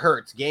Mahomes or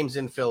Hurts. Games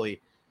in Philly.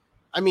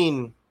 I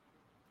mean,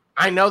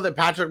 I know that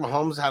Patrick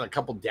Mahomes had a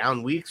couple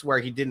down weeks where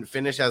he didn't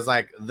finish as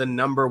like the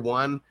number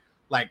one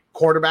like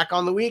quarterback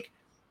on the week,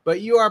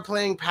 but you are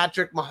playing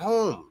Patrick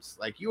Mahomes.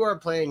 Like you are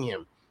playing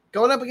him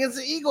going up against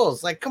the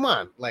Eagles. Like, come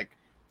on. Like,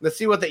 let's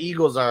see what the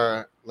Eagles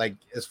are like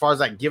as far as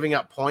like giving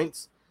up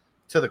points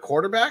to the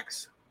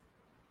quarterbacks.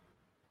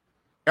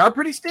 They are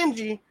pretty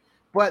stingy.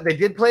 But they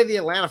did play the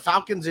Atlanta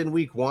Falcons in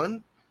week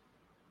 1.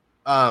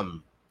 I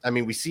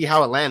mean, we see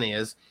how Atlanta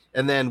is.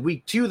 And then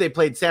week 2, they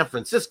played San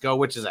Francisco,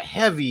 which is a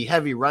heavy,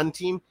 heavy run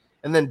team.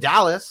 And then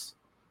Dallas.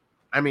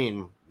 I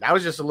mean, that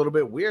was just a little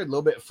bit weird, a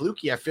little bit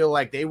fluky. I feel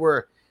like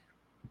they're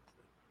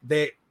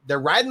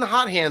riding the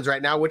hot hands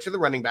right now, which are the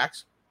running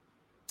backs.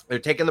 They're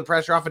taking the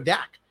pressure off of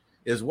Dak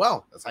as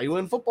well. That's how you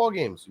win football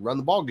games. You run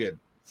the ball good.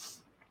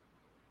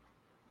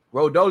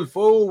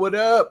 Rodolfo, what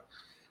up?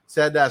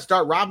 Said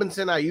start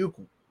Robinson, Ayuk,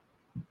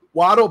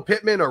 Waddle,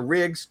 Pittman, or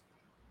Riggs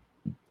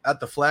at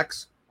the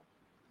flex.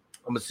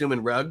 I'm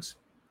assuming Ruggs.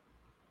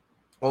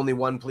 Only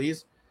one,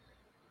 please.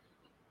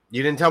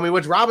 You didn't tell me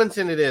which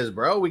Robinson it is,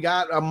 bro. We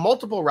got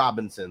multiple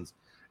Robinsons.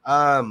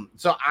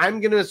 So I'm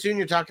going to assume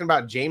you're talking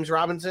about James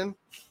Robinson.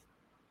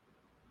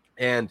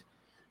 And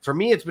for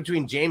me, it's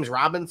between James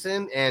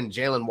Robinson and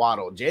Jalen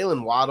Waddle.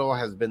 Jalen Waddle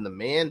has been the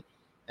man.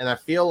 And I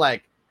feel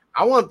like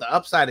I want the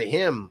upside of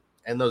him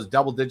and those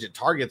double-digit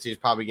targets he's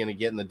probably going to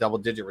get and the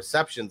double-digit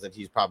receptions that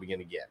he's probably going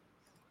to get.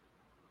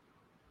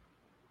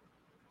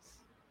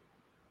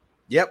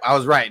 Yep, I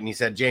was right. And he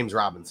said James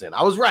Robinson.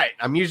 I was right.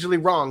 I'm usually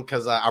wrong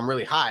because I'm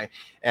really high.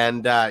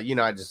 And,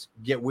 I just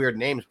get weird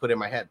names put in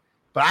my head.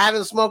 But I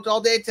haven't smoked all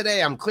day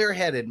today. I'm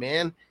clear-headed,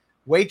 man.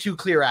 Way too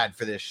clear-eyed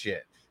for this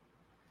shit.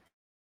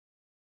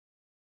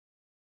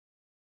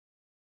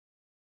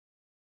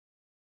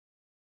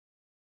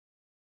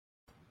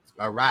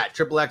 All right.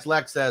 Triple X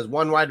Lex says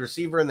 1 wide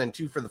receiver and then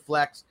 2 for the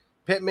flex.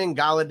 Pittman,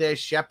 Galladay,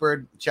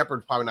 Shepard.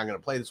 Shepard's probably not going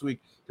to play this week.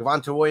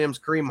 Devonta Williams,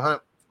 Kareem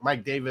Hunt,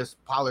 Mike Davis,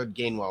 Pollard,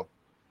 Gainwell.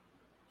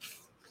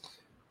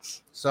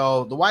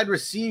 So the wide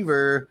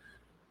receiver,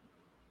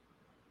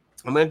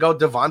 I'm going to go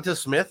Devonta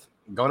Smith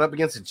going up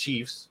against the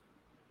Chiefs.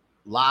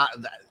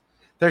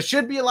 There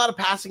should be a lot of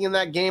passing in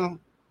that game.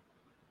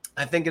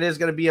 I think it is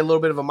going to be a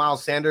little bit of a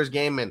Miles Sanders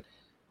game, and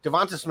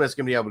Devonta Smith's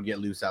going to be able to get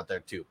loose out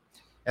there too.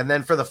 And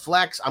then for the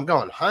flex, I'm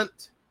going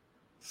Hunt.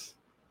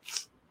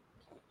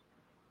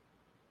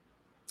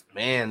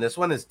 Man, this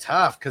one is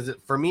tough because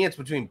for me, it's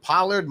between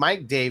Pollard,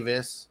 Mike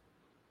Davis.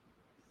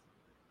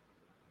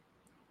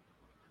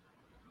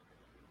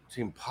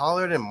 Between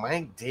Pollard and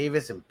Mike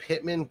Davis and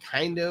Pittman,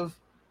 kind of.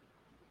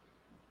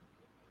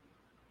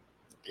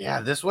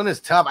 Yeah, this one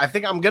is tough. I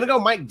think I'm going to go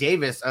Mike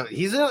Davis.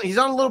 He's on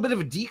a little bit of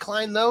a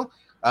decline, though.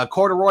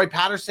 Corduroy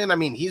Patterson, I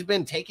mean, he's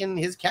been taking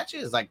his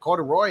catches. Like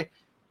Corduroy,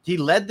 he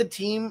led the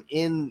team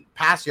in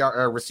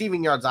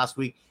receiving yards last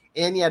week,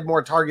 and he had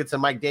more targets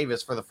than Mike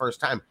Davis for the first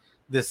time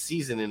this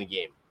season in a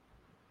game.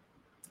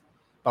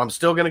 But I'm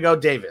still going to go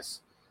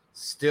Davis.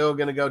 Still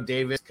going to go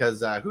Davis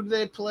because who do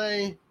they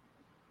play?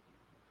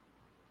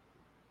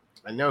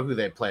 I know who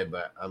they play,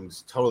 but I'm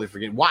just totally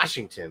forgetting.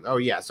 Washington. Oh,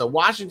 yeah. So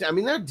Washington, I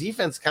mean, their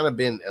defense kind of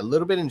been a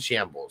little bit in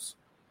shambles.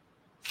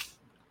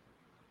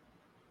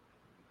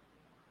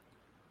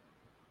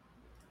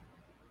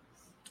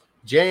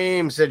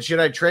 James said,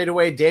 should I trade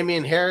away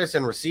Damian Harris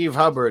and receive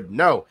Hubbard?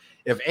 No.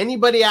 If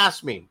anybody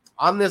asks me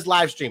on this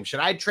live stream,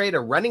 should I trade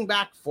a running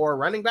back for a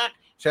running back?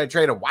 Should I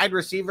trade a wide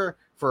receiver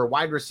for a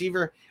wide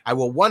receiver? I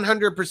will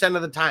 100%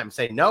 of the time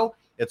say no.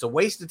 It's a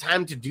waste of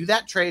time to do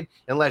that trade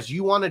unless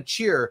you want to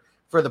cheer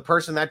for the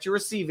person that you're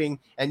receiving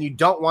and you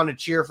don't want to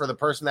cheer for the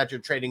person that you're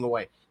trading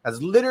away.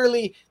 That's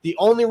literally the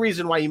only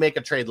reason why you make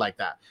a trade like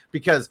that,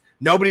 because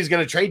nobody's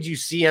going to trade you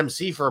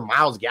CMC for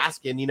Myles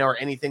Gaskin, or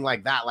anything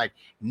like that. Like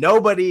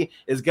nobody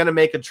is going to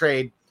make a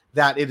trade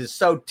that it is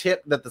so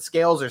tipped that the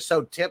scales are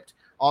so tipped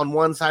on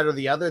one side or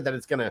the other that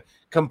it's going to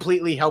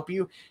completely help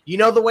you.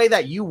 The way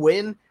that you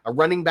win a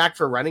running back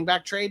for running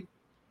back trade,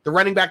 the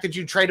running back that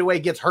you trade away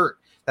gets hurt.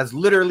 That's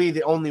literally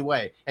the only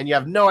way. And you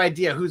have no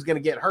idea who's going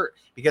to get hurt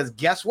because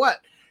guess what?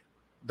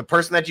 The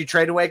person that you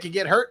trade away could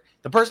get hurt.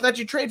 The person that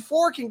you trade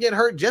for can get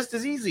hurt just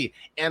as easy.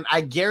 And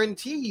I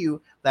guarantee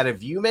you that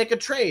if you make a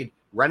trade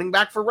running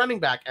back for running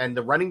back and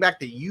the running back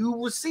that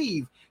you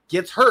receive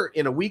gets hurt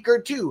in a week or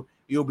two,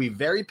 you'll be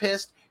very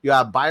pissed. You'll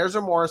have buyer's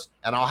remorse,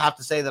 and I'll have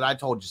to say that I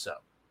told you so.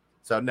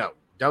 So no,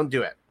 don't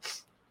do it.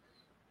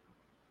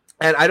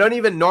 And I don't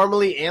even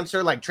normally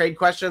answer like trade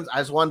questions. I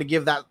just wanted to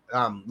give that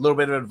little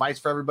bit of advice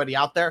for everybody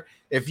out there.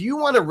 If you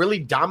want to really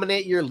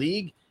dominate your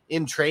league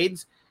in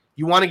trades,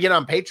 you want to get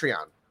on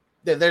Patreon.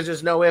 There's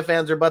just no ifs,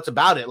 ands, or buts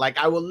about it. Like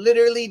I will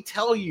literally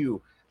tell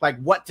you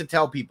like what to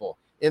tell people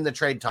in the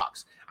trade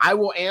talks. I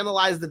will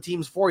analyze the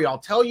teams for you. I'll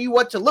tell you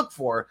what to look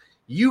for.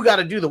 You got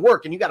to do the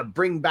work and you got to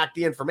bring back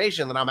the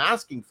information that I'm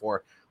asking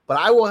for. But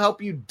I will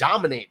help you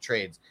dominate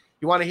trades.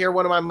 You want to hear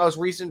one of my most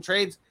recent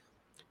trades?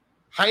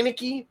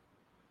 Heineke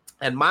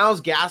and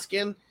Myles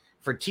Gaskin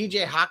for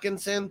TJ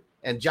Hawkinson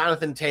and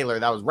Jonathan Taylor.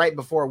 That was right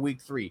before week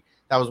 3.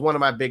 That was one of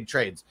my big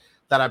trades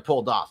that I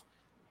pulled off.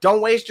 Don't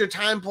waste your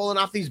time pulling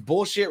off these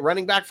bullshit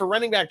running back for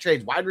running back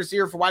trades, wide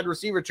receiver for wide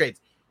receiver trades.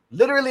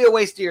 Literally a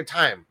waste of your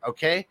time,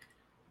 okay?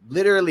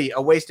 Literally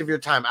a waste of your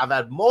time. I've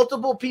had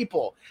multiple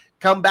people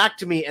come back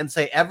to me and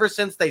say ever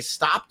since they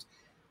stopped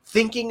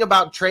thinking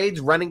about trades,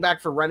 running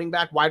back for running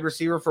back, wide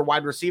receiver for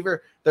wide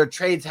receiver, their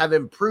trades have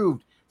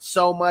improved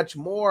so much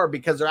more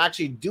because they're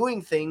actually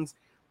doing things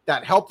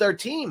that help their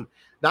team,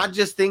 not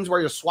just things where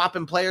you're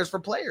swapping players for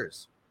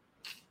players.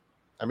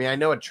 I mean, I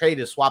know a trade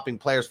is swapping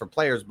players for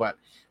players, but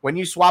when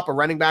you swap a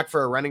running back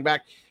for a running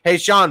back, hey,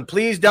 Sean,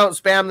 please don't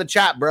spam the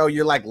chat, bro.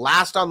 You're like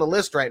last on the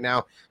list right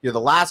now. You're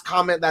the last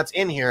comment that's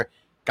in here.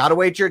 Got to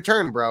wait your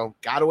turn, bro.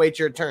 Got to wait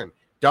your turn.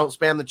 Don't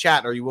spam the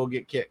chat or you will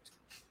get kicked.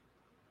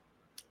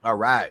 All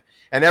right.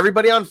 And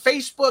everybody on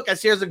Facebook, I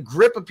see there's a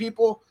grip of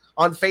people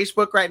on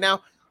Facebook right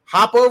now.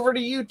 Hop over to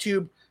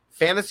YouTube,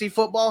 Fantasy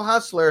Football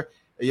Hustler.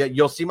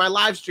 You'll see my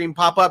live stream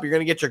pop up. You're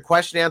going to get your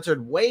question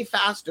answered way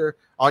faster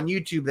on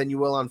YouTube than you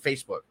will on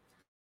Facebook.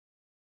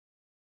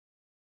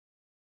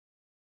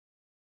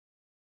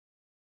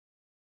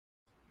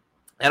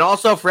 And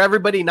also for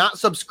everybody not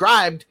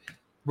subscribed,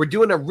 we're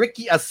doing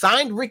a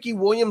signed Ricky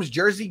Williams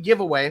jersey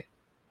giveaway.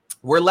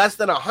 We're less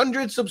than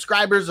 100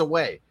 subscribers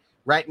away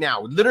right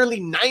now. Literally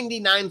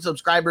 99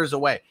 subscribers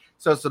away.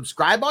 So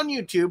subscribe on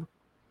YouTube.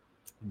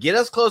 Get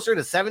us closer to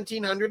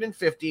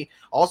 1,750.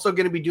 Also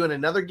going to be doing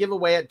another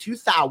giveaway at 2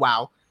 Thou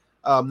Wow.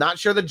 Not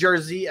sure the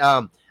jersey.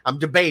 I'm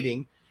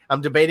debating.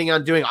 I'm debating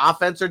on doing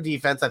offense or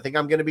defense. I think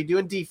I'm going to be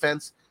doing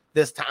defense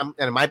this time.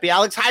 And it might be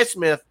Alex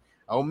Highsmith.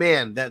 Oh,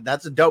 man,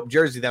 that's a dope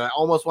jersey that I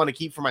almost want to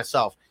keep for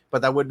myself.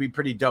 But that would be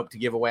pretty dope to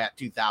give away at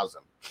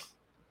 2,000.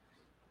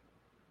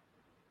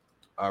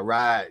 All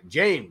right.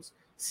 James,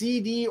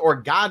 CD or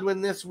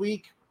Godwin this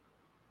week?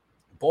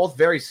 Both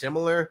very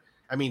similar.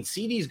 I mean,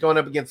 CD's going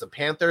up against the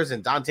Panthers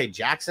and Dante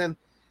Jackson.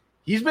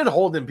 He's been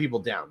holding people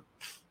down.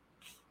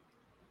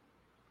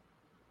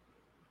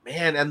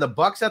 Man, and the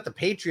Bucks at the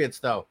Patriots,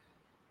 though.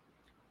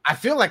 I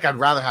feel like I'd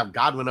rather have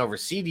Godwin over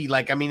CD.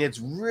 Like, I mean, it's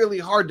really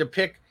hard to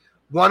pick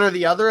one or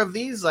the other of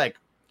these. Like,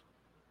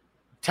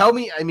 tell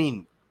me, I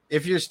mean,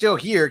 if you're still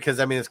here,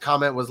 because, I mean, this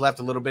comment was left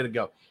a little bit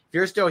ago. If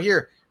you're still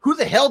here, who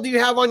the hell do you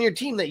have on your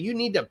team that you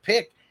need to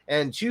pick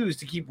and choose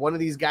to keep one of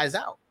these guys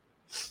out?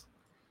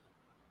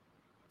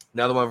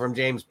 Another one from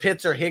James.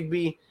 Pitts or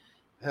Higbee?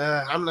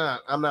 I'm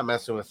not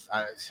messing with.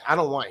 I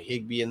don't want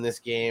Higbee in this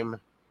game.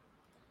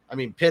 I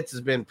mean, Pitts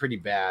has been pretty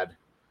bad,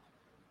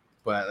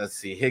 but let's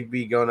see.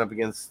 Higbee going up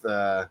against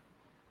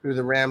who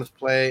the Rams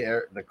play?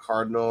 The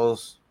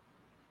Cardinals.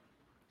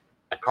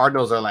 The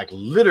Cardinals are like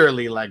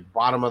literally like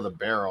bottom of the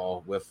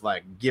barrel with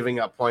like giving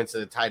up points to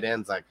the tight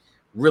ends. Like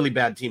really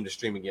bad team to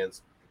stream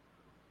against.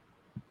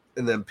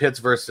 And then Pitts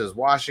versus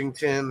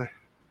Washington.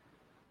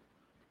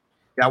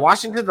 Yeah,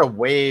 Washington's a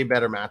way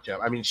better matchup.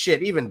 I mean,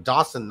 shit, even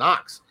Dawson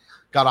Knox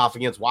got off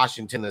against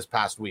Washington this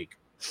past week.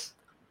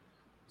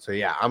 So,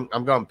 yeah, I'm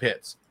going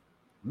Pitts.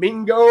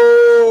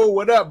 Mingo,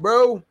 what up,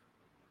 bro?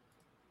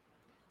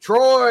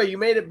 Troy, you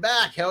made it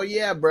back. Hell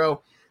yeah,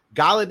 bro.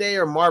 Galladay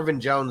or Marvin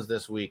Jones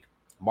this week?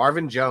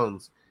 Marvin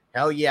Jones.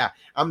 Hell yeah.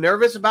 I'm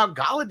nervous about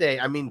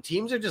Galladay. I mean,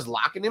 teams are just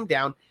locking him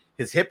down.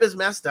 His hip is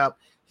messed up.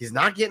 He's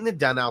not getting it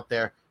done out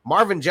there.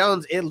 Marvin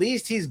Jones, at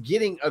least he's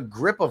getting a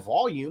grip of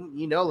volume,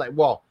 you know, like,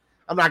 well,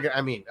 I'm not going to,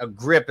 I mean, a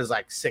grip is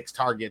like 6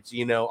 targets,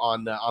 you know,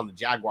 on the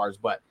Jaguars,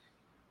 but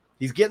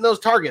he's getting those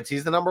targets.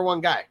 He's the number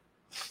one guy.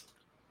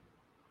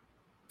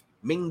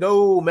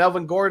 Mingo,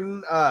 Melvin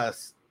Gordon.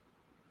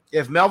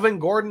 If Melvin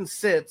Gordon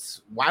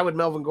sits, why would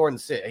Melvin Gordon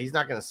sit? He's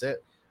not going to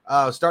sit.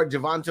 Start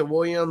Javonte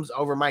Williams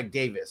over Mike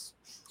Davis.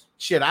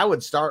 Shit, I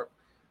would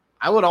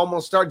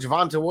almost start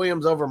Javonte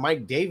Williams over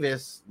Mike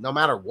Davis no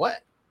matter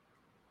what.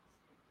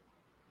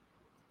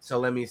 So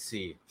let me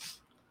see.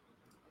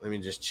 Let me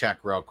just check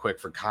real quick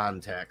for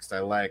context. I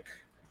like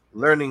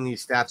learning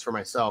these stats for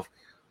myself.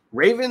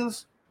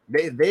 Ravens,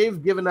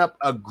 they've given up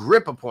a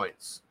grip of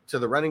points to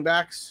the running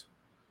backs.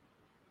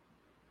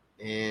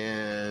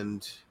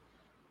 And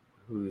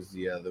who's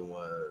the other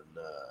one?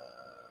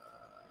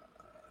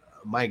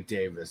 Mike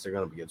Davis. They're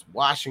going to be against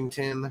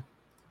Washington.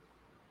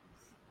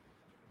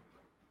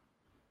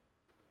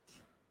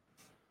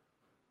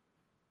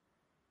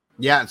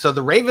 Yeah, so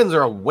the Ravens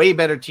are a way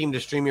better team to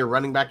stream your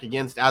running back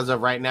against as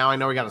of right now. I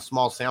know we got a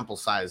small sample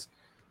size,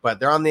 but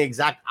they're on the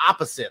exact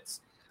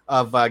opposites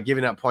of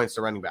giving up points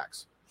to running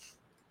backs.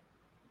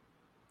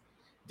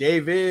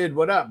 David,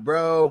 what up,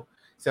 bro?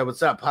 Said,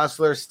 what's up,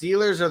 Hustler?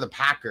 Steelers or the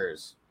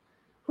Packers?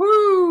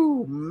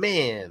 Whoo,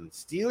 man.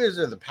 Steelers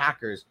or the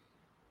Packers?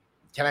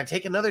 Can I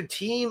take another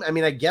team? I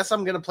mean, I guess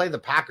I'm going to play the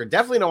Packers.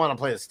 Definitely don't want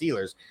to play the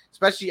Steelers,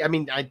 especially, I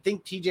mean, I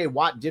think TJ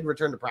Watt did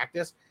return to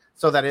practice,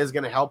 so that is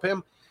going to help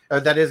him.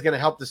 That is going to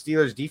help the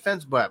Steelers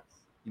defense, but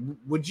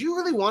would you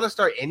really want to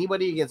start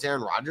anybody against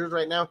Aaron Rodgers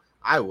right now?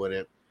 I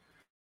wouldn't.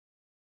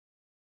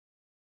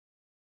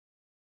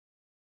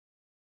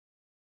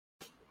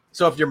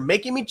 So if you're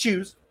making me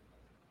choose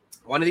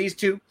one of these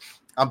two,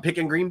 I'm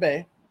picking Green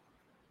Bay.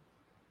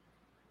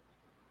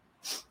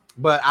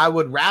 But I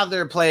would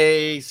rather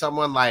play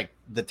someone like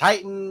the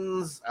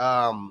Titans,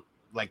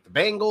 like the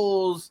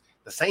Bengals,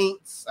 the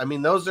Saints. I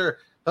mean, those are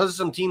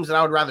some teams that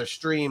I would rather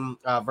stream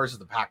versus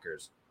the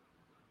Packers.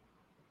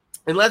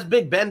 Unless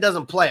Big Ben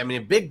doesn't play. I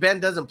mean, if Big Ben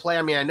doesn't play,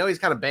 I mean, I know he's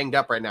kind of banged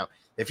up right now.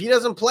 If he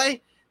doesn't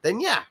play, then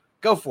yeah,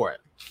 go for it.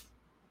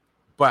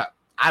 But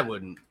I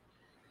wouldn't.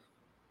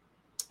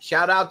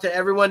 Shout out to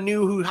everyone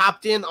new who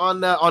hopped in on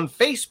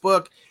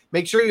Facebook.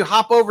 Make sure you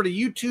hop over to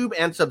YouTube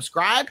and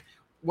subscribe.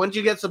 Once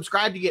you get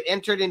subscribed, you get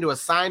entered into a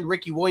signed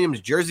Ricky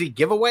Williams jersey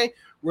giveaway.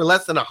 We're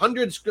less than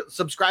 100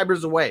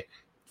 subscribers away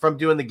from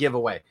doing the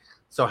giveaway.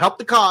 So help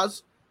the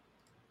cause.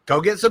 Go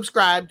get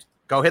subscribed.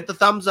 Go hit the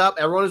thumbs up.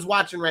 Everyone who's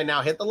watching right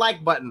now, hit the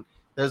like button.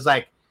 There's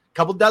like a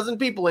couple dozen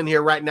people in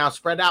here right now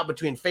spread out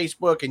between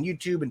Facebook and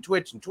YouTube and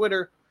Twitch and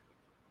Twitter.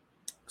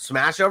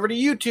 Smash over to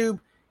YouTube.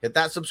 Hit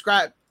that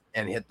subscribe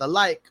and hit the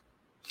like.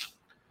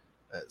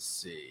 Let's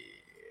see.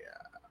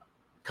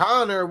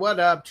 Connor, what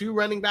up? 2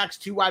 running backs,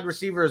 2 wide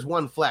receivers,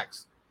 1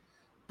 flex.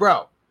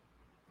 Bro,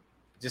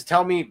 just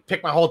tell me,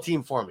 pick my whole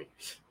team for me.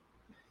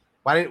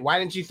 Why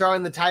didn't you throw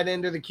in the tight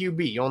end or the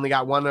QB? You only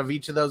got one of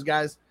each of those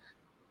guys?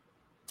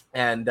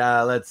 And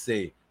let's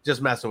see.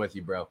 Just messing with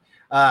you, bro.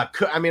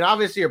 I mean,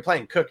 obviously you're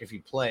playing Cook if he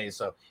plays.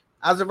 So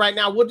as of right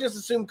now, we'll just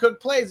assume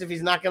Cook plays. If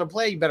he's not going to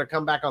play, you better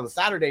come back on the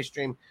Saturday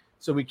stream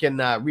so we can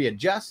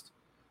readjust.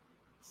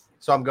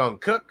 So I'm going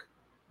Cook.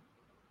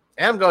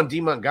 And I'm going D.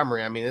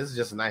 Montgomery. I mean, this is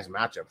just a nice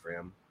matchup for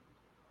him.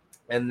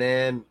 And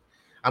then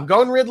I'm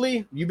going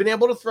Ridley. You've been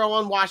able to throw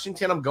on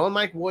Washington. I'm going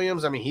Mike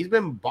Williams. I mean, he's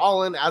been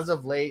balling as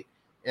of late.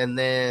 And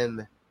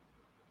then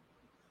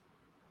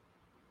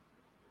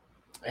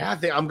I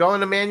think I'm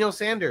going Emmanuel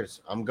Sanders.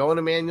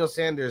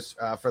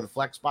 For the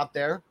flex spot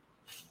there.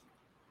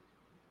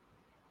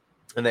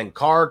 And then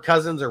Carr,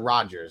 Cousins, or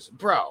Rodgers.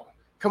 Bro,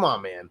 come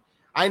on, man.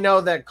 I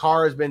know that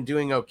Carr has been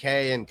doing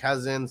okay and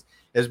Cousins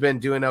has been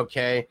doing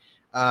okay.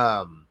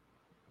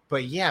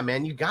 But yeah,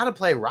 man, you got to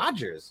play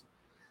Rodgers.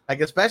 Like,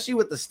 especially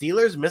with the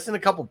Steelers missing a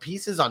couple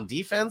pieces on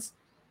defense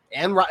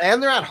and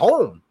they're at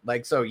home.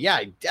 Like, so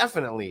yeah,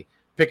 definitely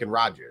picking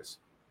Rodgers.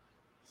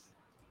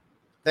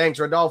 Thanks,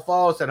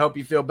 Rodolfo. Said, hope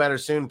you feel better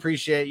soon.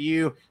 Appreciate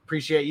you.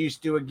 Appreciate you,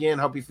 Stu, again.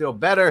 Hope you feel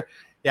better.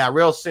 Yeah,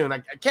 real soon. I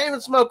can't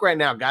even smoke right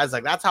now, guys.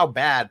 Like, that's how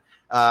bad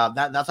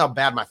that's how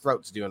bad my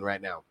throat's doing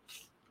right now.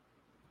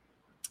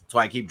 That's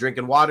why I keep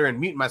drinking water and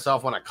muting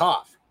myself when I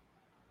cough.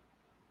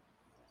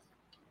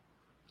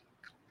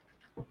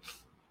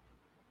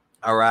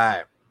 All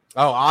right.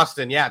 Oh,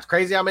 Austin. Yeah, it's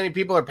crazy how many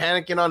people are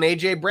panicking on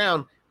A.J.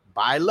 Brown.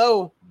 Buy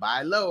low.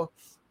 Buy low.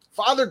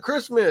 Father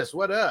Christmas,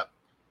 what up?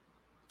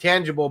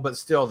 Tangible, but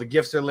still, the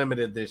gifts are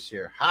limited this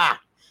year.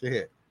 Ha!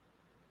 Shit.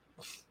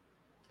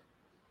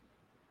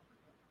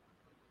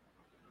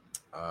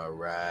 All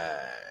right.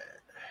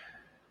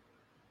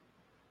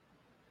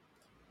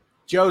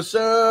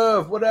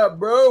 Joseph, what up,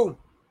 bro?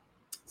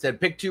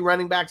 Said pick 2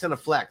 running backs and a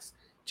flex.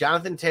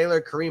 Jonathan Taylor,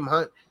 Kareem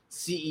Hunt,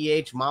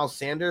 CEH, Miles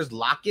Sanders,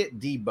 Lockett,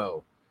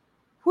 Debo.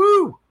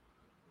 Whoo!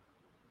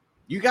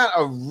 You got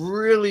a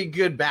really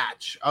good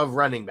batch of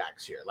running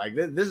backs here. Like,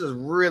 this is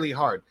really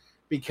hard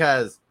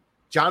because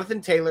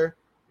Jonathan Taylor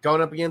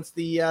going up against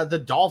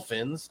the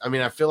Dolphins. I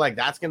mean, I feel like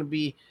that's going to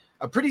be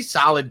a pretty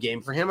solid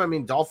game for him. I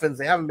mean, Dolphins,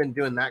 they haven't been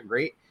doing that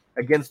great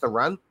against the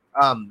run.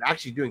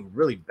 Actually doing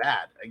really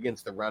bad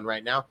against the run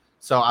right now.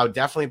 So I would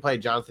definitely play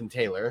Jonathan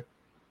Taylor.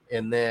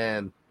 And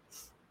then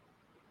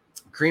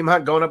Kareem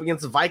Hunt going up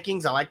against the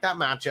Vikings. I like that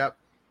matchup.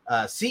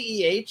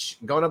 CEH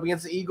going up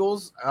against the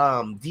Eagles.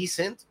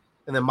 Decent.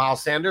 And then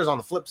Miles Sanders on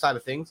the flip side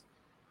of things.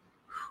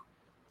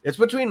 It's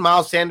between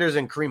Miles Sanders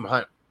and Kareem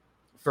Hunt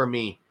for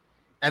me.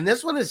 And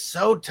this one is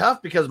so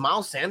tough because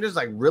Miles Sanders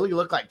like really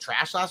looked like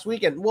trash last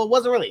week. And well, it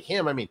wasn't really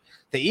him. I mean,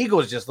 the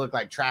Eagles just looked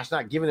like trash,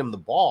 not giving him the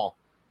ball.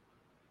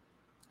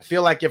 I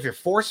feel like if you're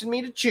forcing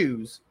me to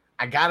choose,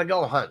 I got to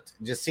go Hunt.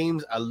 It just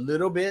seems a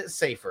little bit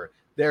safer.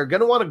 They're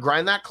going to want to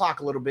grind that clock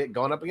a little bit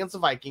going up against the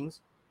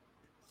Vikings.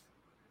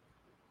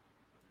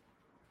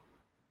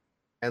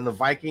 And the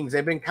Vikings,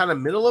 they've been kind of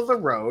middle of the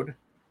road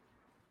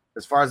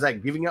as far as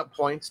like giving up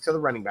points to the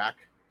running back.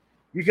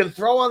 You can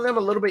throw on them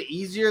a little bit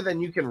easier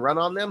than you can run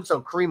on them. So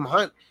Kareem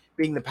Hunt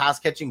being the pass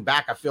catching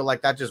back, I feel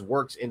like that just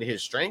works into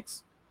his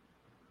strengths.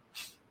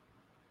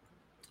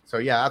 So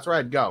yeah, that's where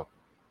I'd go.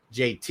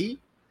 JT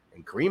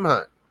and Kareem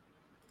Hunt.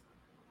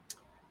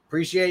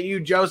 Appreciate you,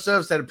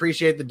 Joseph. Said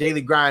appreciate the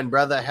daily grind,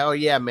 brother. Hell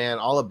yeah, man.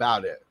 All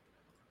about it.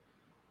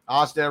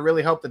 Austin, I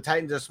really hope the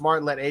Titans are smart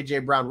and let A.J.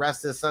 Brown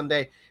rest this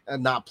Sunday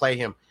and not play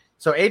him.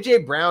 So A.J.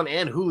 Brown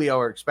and Julio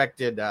are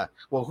expected.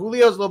 Well,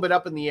 Julio's a little bit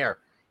up in the air.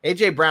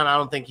 A.J. Brown, I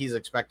don't think he's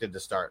expected to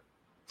start.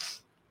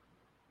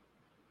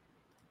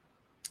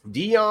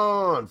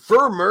 Dion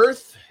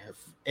Furmuth,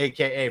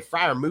 a.k.a.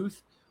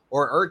 Freiermuth,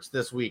 or Ertz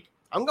this week.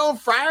 I'm going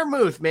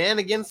Freiermuth, man,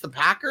 against the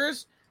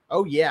Packers.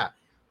 Oh, yeah.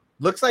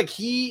 Looks like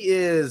he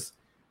is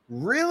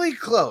really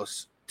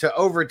close to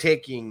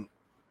overtaking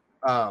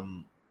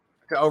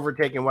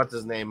what's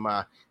his name?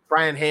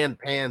 Brian Hand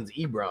Pans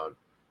Ebron.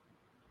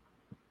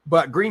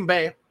 But Green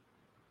Bay,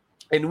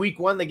 in week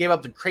 1, they gave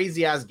up the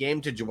crazy-ass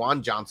game to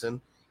Juwan Johnson.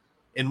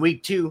 In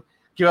week 2,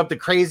 give up the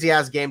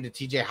crazy-ass game to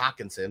TJ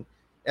Hawkinson.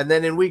 And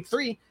then in week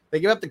 3, they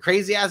give up the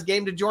crazy-ass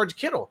game to George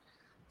Kittle.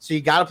 So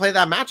you got to play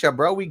that matchup,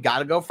 bro. We got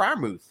to go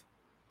Freiermuth.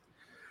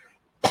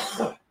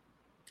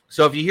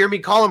 So if you hear me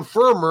call him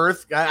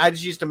Freiermuth, I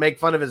just used to make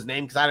fun of his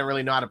name because I didn't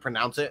really know how to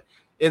pronounce it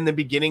in the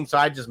beginning, so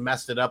I just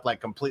messed it up like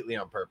completely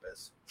on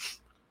purpose.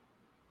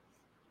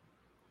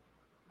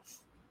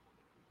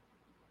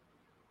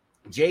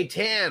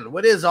 J10,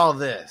 what is all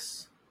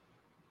this?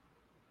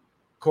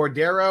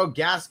 Cordero,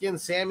 Gaskin,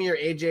 Sammy, or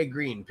AJ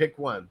Green? Pick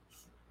one.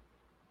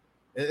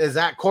 Is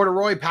that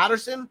Corduroy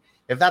Patterson?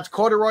 If that's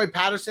Corduroy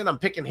Patterson, I'm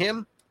picking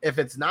him. If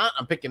it's not,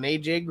 I'm picking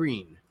AJ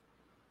Green.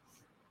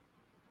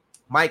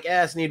 Mike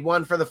S. Need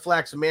one for the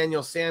flex.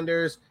 Emmanuel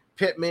Sanders,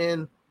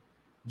 Pittman,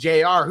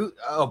 JR.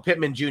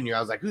 Pittman Jr.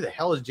 I was like, who the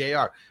hell is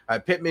JR?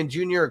 Pittman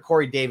Jr. or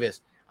Corey Davis?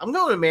 I'm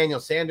going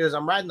Emmanuel Sanders.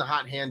 I'm riding the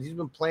hot hand. He's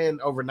been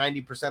playing over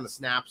 90% of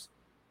snaps.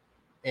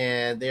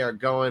 And they are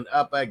going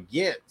up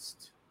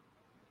against.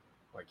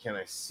 Why can't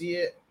I see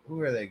it?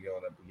 Who are they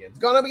going up against?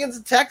 Going up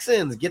against the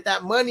Texans. Get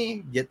that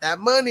money. Get that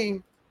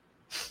money.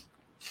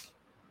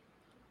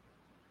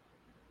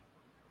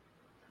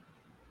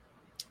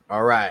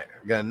 All right.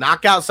 I'm going to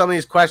knock out some of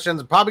these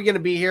questions. I'm probably going to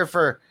be here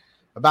for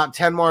about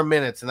 10 more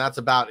minutes, and that's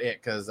about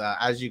it because,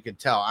 as you can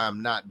tell,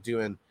 I'm not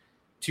doing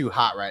too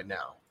hot right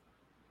now.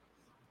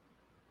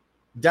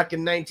 Duck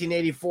in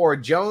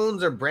 1984,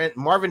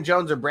 Marvin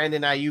Jones or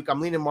Brandon Ayuk?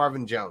 I'm leaning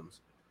Marvin Jones.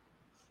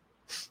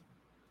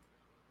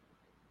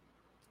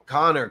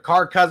 Connor,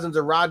 Carr, Cousins,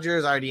 or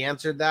Rodgers? I already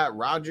answered that.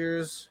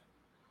 Rodgers.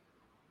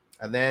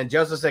 And then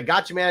Joseph said,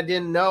 gotcha, man. I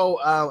didn't know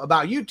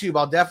about YouTube.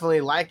 I'll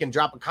definitely like and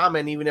drop a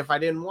comment even if I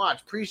didn't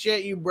watch.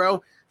 Appreciate you,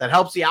 bro. That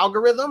helps the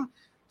algorithm.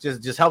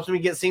 Just helps me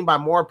get seen by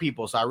more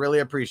people. So I really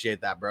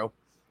appreciate that, bro.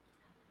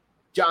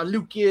 John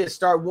Lucas,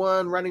 start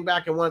one running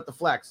back and one at the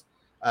flex.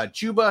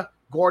 Chuba,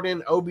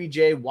 Gordon,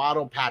 OBJ,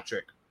 Waddle,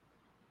 Patrick.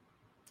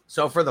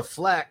 So for the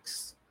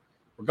flex,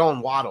 we're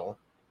going Waddle.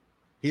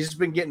 He's just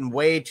been getting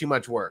way too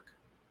much work.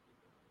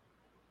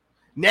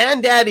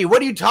 Nan Daddy,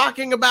 what are you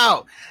talking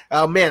about?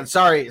 Oh, man,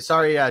 sorry,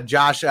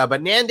 Josh.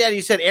 But Nan Daddy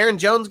said Aaron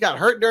Jones got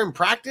hurt during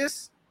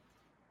practice.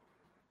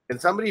 Can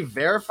somebody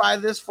verify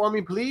this for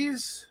me,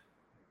 please?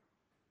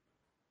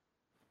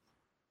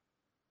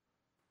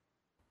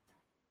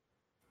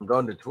 I'm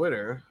going to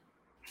Twitter.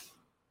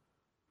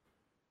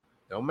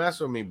 Don't mess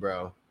with me,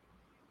 bro.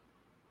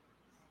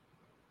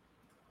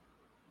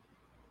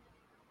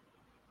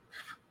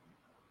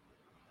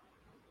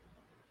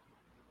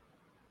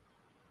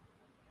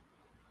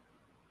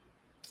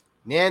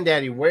 Nan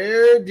Daddy,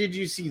 where did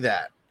you see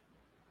that?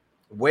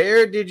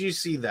 Where did you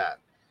see that?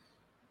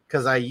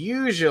 Because I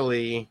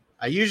usually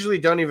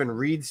don't even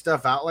read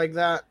stuff out like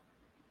that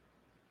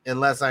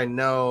unless I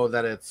know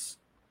that it's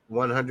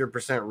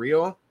 100%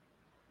 real.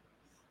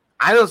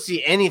 I don't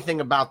see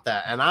anything about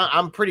that, and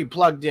I'm pretty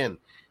plugged in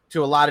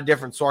to a lot of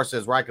different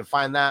sources where I can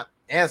find that,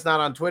 and it's not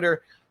on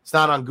Twitter, it's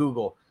not on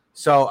Google.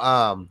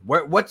 So,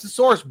 what's the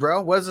source,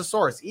 bro? What is the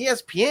source?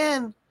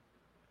 ESPN.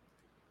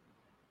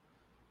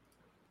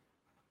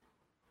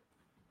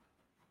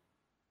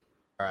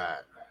 All right.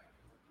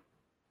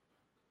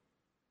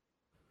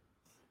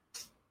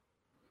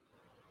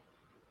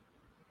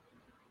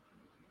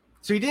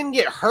 So he didn't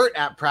get hurt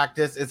at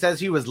practice. It says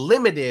he was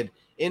limited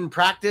in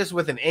practice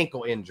with an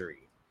ankle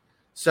injury.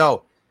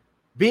 So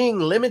being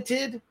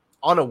limited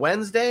on a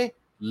Wednesday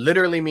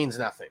literally means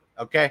nothing,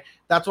 okay?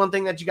 That's one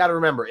thing that you got to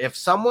remember. If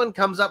someone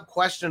comes up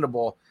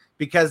questionable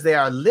because they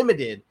are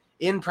limited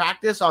in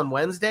practice on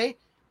Wednesday,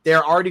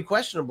 they're already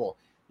questionable.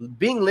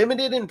 Being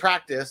limited in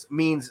practice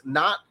means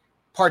not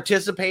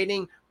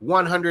participating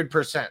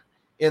 100%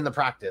 in the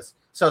practice.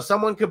 So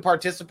someone could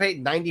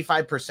participate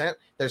 95%.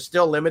 They're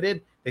still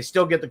limited. They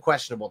still get the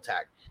questionable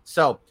tag.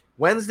 So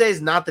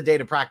Wednesday's not the day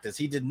to practice.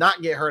 He did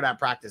not get hurt at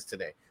practice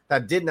today.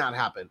 That did not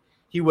happen.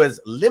 He was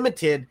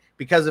limited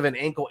because of an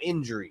ankle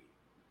injury.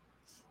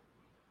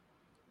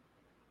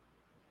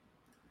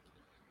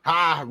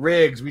 Ha,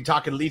 Riggs. We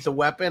talking lethal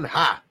weapon?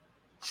 Ha.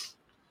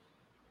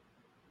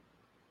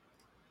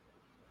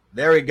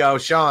 There we go.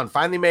 Sean,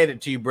 finally made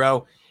it to you,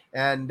 bro.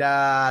 And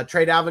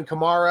trade Alvin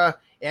Kamara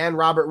and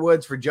Robert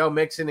Woods for Joe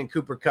Mixon and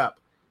Cooper Kupp.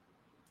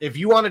 If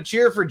you want to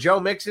cheer for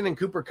Joe Mixon and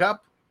Cooper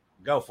Kupp,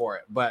 go for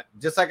it. But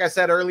just like I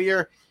said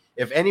earlier,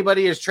 if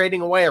anybody is trading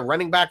away a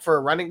running back for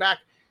a running back,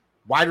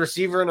 wide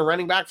receiver and a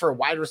running back for a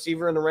wide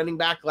receiver and a running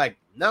back, like,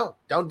 no,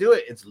 don't do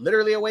it. It's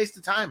literally a waste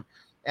of time.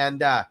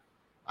 And, I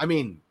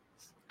mean,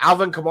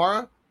 Alvin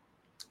Kamara,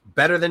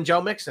 better than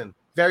Joe Mixon.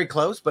 Very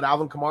close, but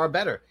Alvin Kamara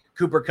better.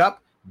 Cooper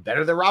Kupp,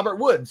 better than Robert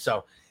Woods.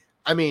 So,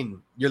 I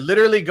mean, you're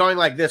literally going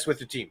like this with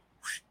your team.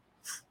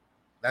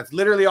 That's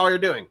literally all you're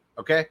doing,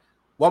 okay?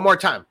 One more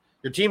time.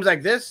 Your team's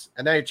like this,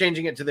 and now you're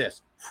changing it to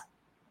this.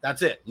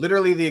 That's it.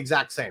 Literally the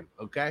exact same,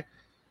 okay?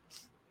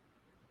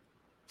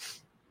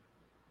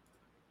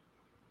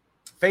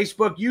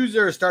 Facebook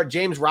users start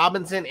James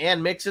Robinson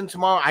and Mixon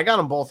tomorrow. I got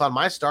them both on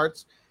my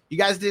starts. You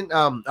guys didn't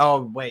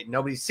oh, wait,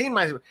 nobody's seen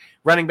my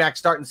running back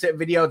start and sit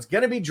video. It's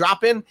going to be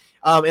dropping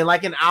in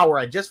like an hour.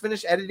 I just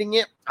finished editing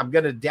it. I'm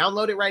going to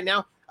download it right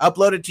now,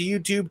 upload it to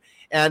YouTube,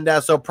 And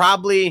so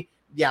probably,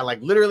 yeah,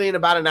 like literally in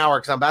about an hour,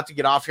 because I'm about to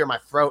get off here. My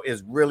throat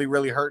is really,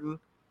 really hurting.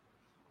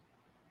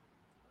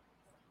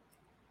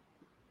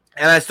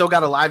 And I still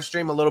got a live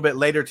stream a little bit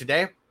later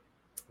today.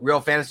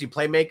 Real Fantasy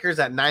Playmakers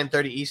at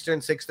 9:30 Eastern,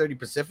 6:30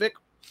 Pacific.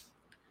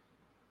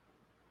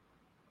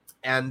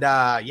 And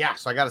yeah,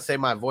 so I got to save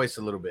my voice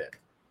a little bit.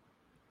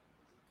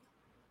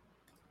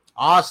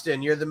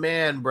 Austin, you're the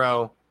man,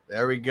 bro.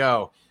 There we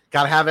go.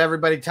 Got to have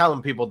everybody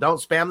telling people, don't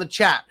spam the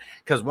chat.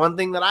 Because one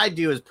thing that I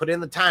do is put in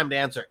the time to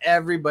answer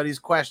everybody's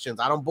questions.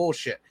 I don't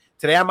bullshit.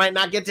 Today I might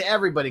not get to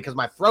everybody because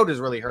my throat is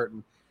really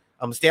hurting.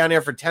 I'm going to stay on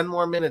here for 10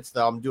 more minutes,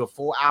 though. I'm going to do a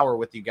full hour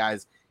with you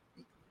guys.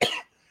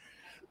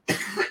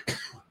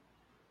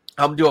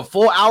 I'm going to do a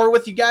full hour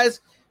with you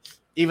guys,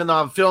 even though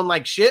I'm feeling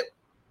like shit,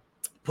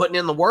 putting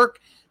in the work.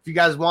 If you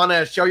guys want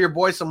to show your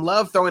boy some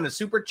love, throw in a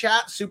super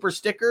chat, super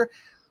sticker.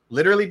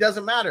 Literally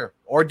doesn't matter.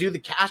 Or do the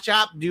Cash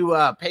App, do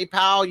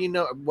PayPal, you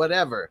know,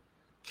 whatever.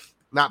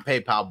 Not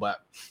PayPal,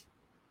 but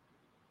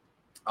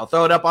I'll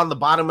throw it up on the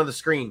bottom of the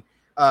screen.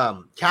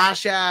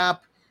 Cash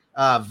App,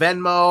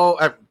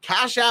 Venmo,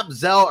 Cash App,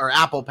 Zelle, or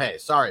Apple Pay.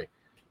 Sorry.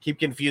 Keep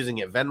confusing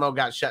it. Venmo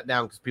got shut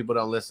down because people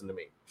don't listen to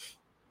me.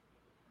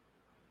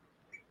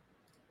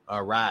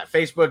 All right.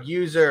 Facebook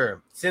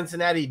user,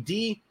 Cincinnati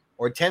D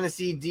or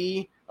Tennessee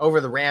D over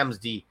the Rams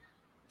D.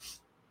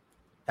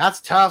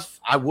 That's tough.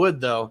 I would,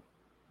 though.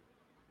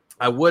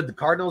 I would. The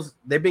Cardinals,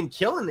 they've been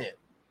killing it.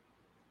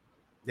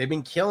 They've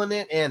been killing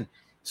it. And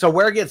so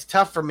where it gets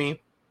tough for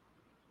me,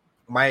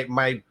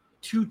 my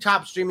two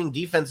top streaming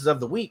defenses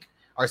of the week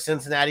are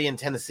Cincinnati and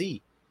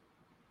Tennessee.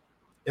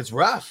 It's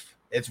rough.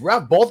 It's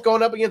rough. Both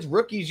going up against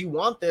rookies. You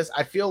want this.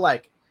 I feel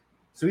like.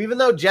 So even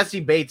though Jesse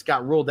Bates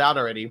got ruled out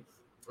already,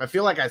 I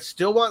feel like I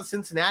still want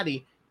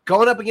Cincinnati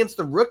going up against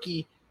the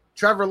rookie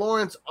Trevor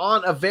Lawrence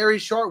on a very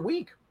short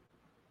week.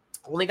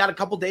 Only got a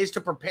couple days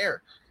to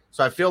prepare.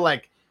 So I feel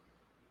like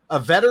a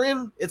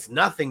veteran, it's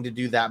nothing to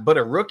do that. But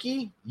a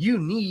rookie, you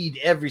need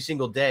every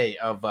single day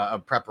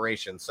of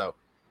preparation. So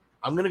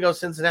I'm going to go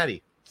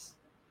Cincinnati.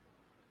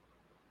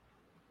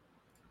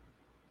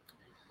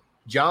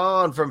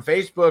 John from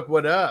Facebook,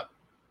 what up?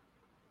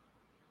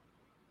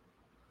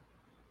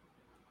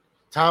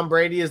 Tom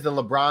Brady is the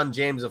LeBron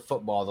James of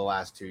football the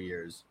last 2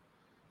 years.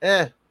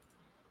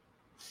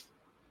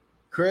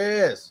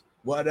 Chris,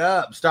 what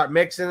up? Start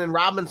Mixon and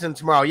Robinson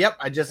tomorrow. Yep,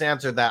 I just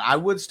answered that. I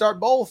would start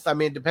both. I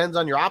mean, it depends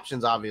on your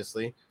options,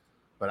 obviously.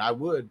 But I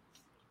would.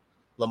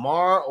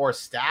 Lamar or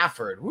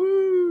Stafford.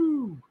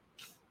 Woo!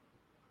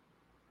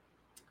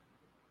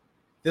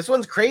 This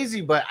one's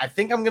crazy, but I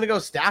think I'm going to go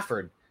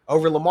Stafford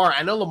over Lamar.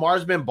 I know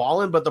Lamar's been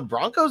balling, but the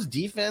Broncos'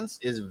 defense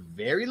is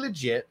very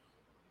legit.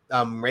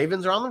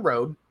 Ravens are on the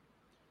road.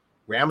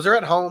 Rams are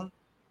at home.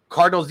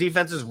 Cardinals'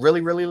 defense is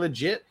really, really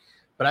legit.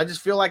 But I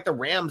just feel like the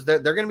Rams, they're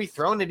going to be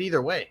throwing it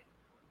either way.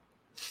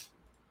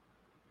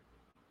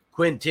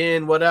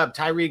 Quintin, what up?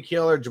 Tyreek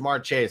Hill or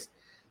Jamar Chase?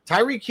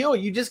 Tyreek Hill,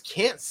 you just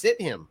can't sit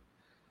him.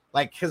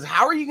 Like, because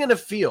how are you going to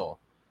feel?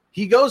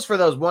 He goes for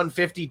those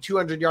 150,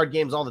 200-yard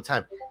games all the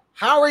time.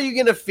 How are you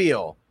going to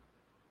feel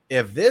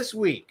if this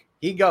week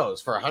he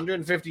goes for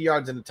 150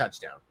 yards and a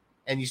touchdown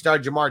and you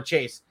start Jamar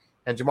Chase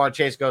and Jamar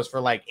Chase goes for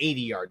like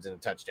 80 yards and a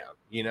touchdown,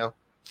 you know?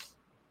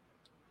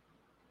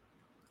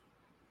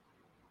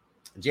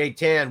 J.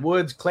 Tan,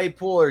 Woods,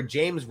 Claypool, or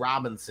James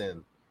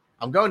Robinson?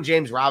 I'm going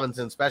James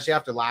Robinson, especially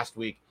after last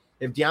week.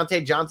 If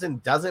Deontay Johnson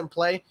doesn't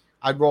play,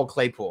 I'd roll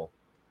Claypool.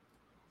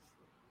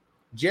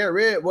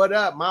 Jarrett, what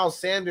up? Miles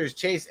Sanders,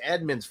 Chase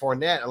Edmonds,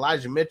 Fournette,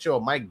 Elijah Mitchell,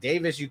 Mike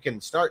Davis. You can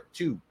start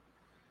two.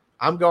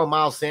 I'm going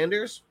Miles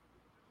Sanders.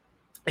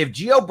 If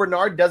Gio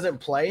Bernard doesn't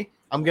play,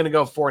 I'm going to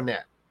go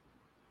Fournette.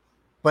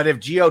 But if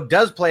Gio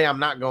does play, I'm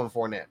not going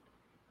Fournette.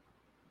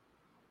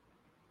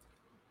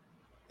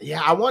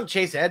 Yeah, I want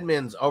Chase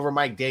Edmonds over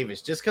Mike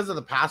Davis just because of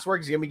the pass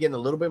work. He's going to be getting a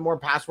little bit more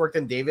pass work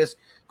than Davis.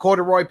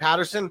 Corduroy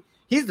Patterson,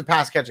 he's the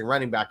pass-catching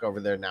running back over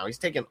there now. He's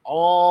taken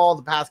all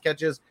the pass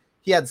catches.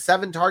 He had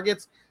 7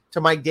 targets to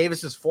Mike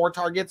Davis's 4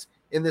 targets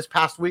in this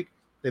past week.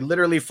 They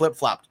literally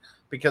flip-flopped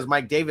because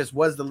Mike Davis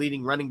was the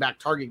leading running back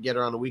target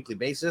getter on a weekly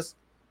basis.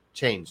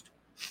 Changed.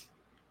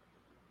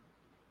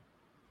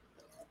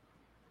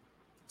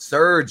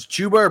 Surge,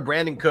 Chuba, or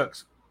Brandon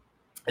Cooks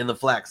in the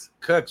flex.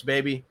 Cooks,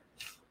 baby.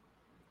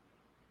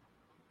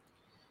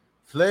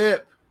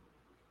 Philippe.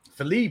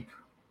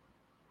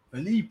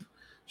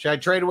 Should I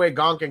trade away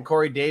Gonk and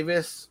Corey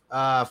Davis?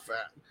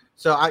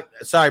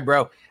 Sorry,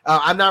 bro.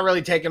 I'm not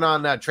really taking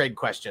on trade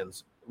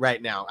questions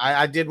right now.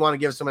 I did want to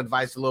give some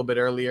advice a little bit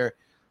earlier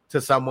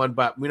to someone,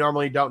 but we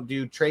normally don't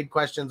do trade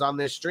questions on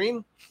this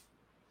stream.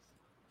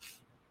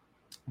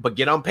 But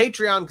get on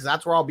Patreon because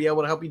that's where I'll be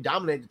able to help you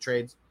dominate the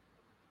trades.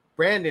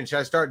 Brandon, should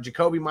I start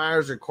Jacoby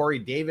Myers or Corey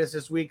Davis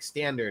this week?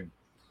 Standard.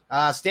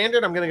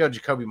 Standard, I'm going to go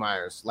Jacoby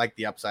Myers. Like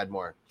the upside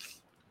more.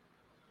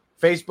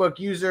 Facebook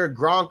user,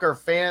 Gronk or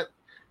Fant,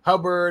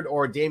 Hubbard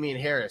or Damian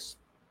Harris.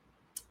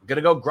 I'm going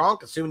to go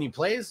Gronk, assuming he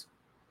plays.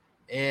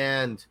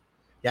 And,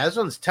 yeah, this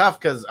one's tough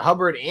because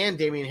Hubbard and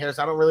Damian Harris,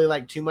 I don't really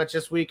like too much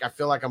this week. I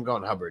feel like I'm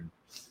going Hubbard.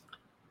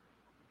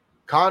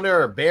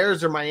 Connor,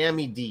 Bears or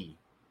Miami D?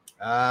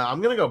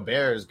 I'm going to go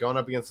Bears going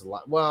up against the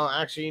 – well,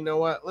 actually, you know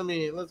what?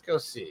 Let's go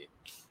see.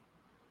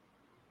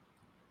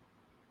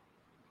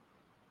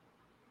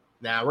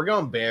 Nah, we're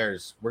going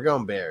Bears. We're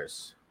going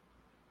Bears.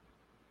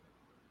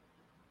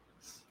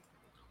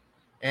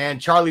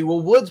 And Charlie,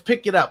 will Woods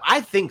pick it up?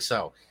 I think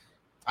so.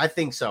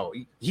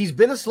 He's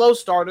been a slow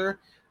starter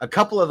a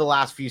couple of the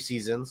last few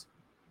seasons.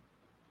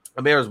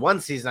 I mean, there was one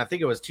season, I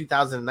think it was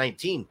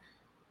 2019.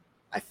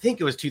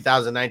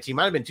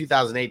 Might have been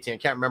 2018. I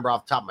can't remember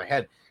off the top of my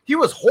head. He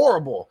was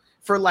horrible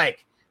for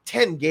like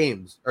 10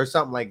 games or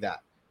something like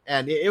that.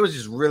 And it was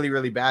just really,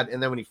 really bad.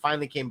 And then when he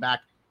finally came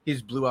back, he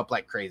just blew up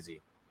like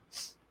crazy.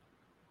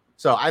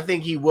 So I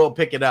think he will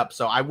pick it up.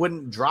 So I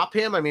wouldn't drop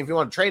him. I mean, if you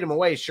want to trade him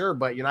away, sure,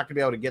 but you're not going to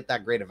be able to get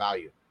that great a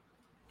value.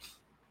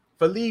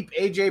 Philippe,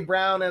 AJ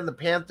Brown, and the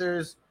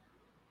Panthers.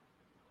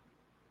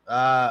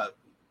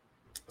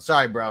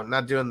 Sorry, bro,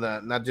 not doing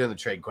the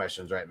trade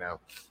questions right now.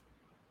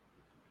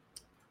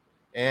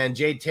 And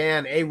J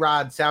Tan,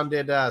 A-Rod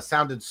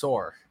sounded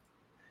sore.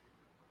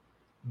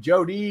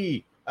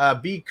 Jody,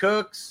 B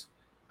Cooks,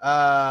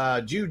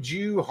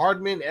 Juju,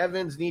 Hardman,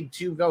 Evans need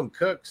 2 going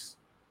Cooks.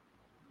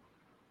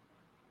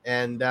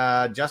 And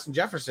Justin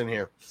Jefferson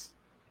here.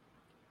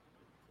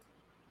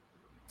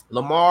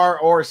 Lamar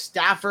or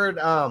Stafford.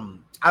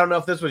 I don't know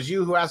if this was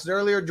you who asked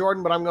earlier,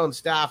 Jordan, but I'm going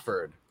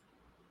Stafford.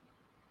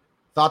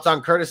 Thoughts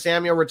on Curtis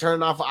Samuel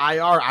returning off of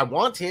IR? I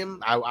want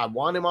him. I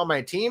want him on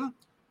my team,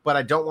 but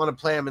I don't want to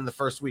play him in the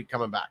first week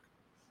coming back.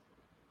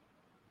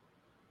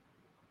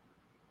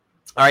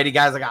 All righty,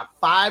 guys, I got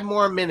 5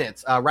 more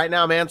minutes. Right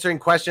now I'm answering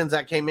questions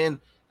that came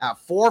in at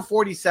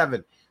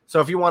 4:47.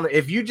 So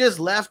if you just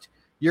left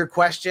your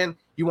question,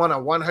 you want to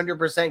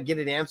 100% get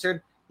it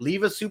answered,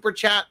 leave a super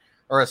chat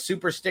or a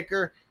super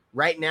sticker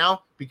right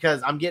now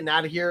because I'm getting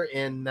out of here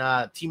in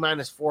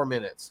T-minus 4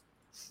 minutes.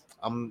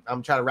 I'm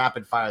trying to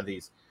rapid fire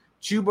these.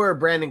 Chuba or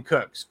Brandon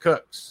Cooks?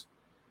 Cooks.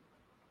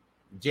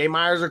 Jay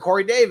Myers or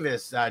Corey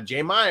Davis?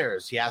 Jay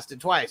Myers. He asked it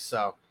twice,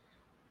 so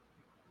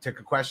took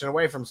a question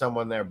away from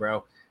someone there,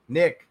 bro.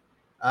 Nick,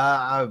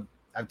 I've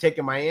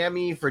taken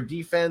Miami for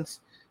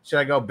defense. Should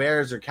I go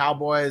Bears or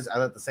Cowboys? I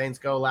let the Saints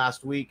go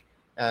last week,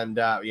 and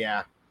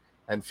yeah,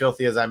 and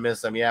filthy as I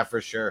miss them, yeah,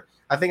 for sure.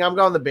 I think I'm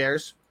going the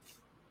Bears.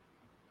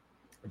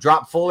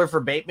 Drop Fuller for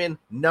Bateman?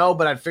 No,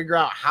 but I'd figure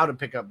out how to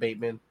pick up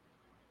Bateman.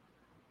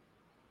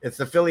 It's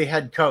the Philly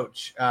head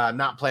coach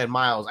not playing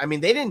Miles. I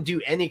mean, they didn't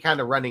do any kind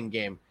of running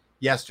game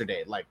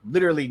yesterday, like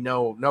literally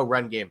no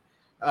run game.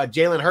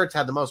 Jalen Hurts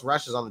had the most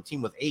rushes on the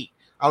team with 8.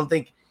 I don't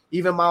think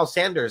even Miles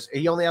Sanders,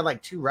 he only had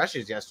like 2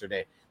 rushes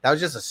yesterday. That was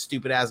just a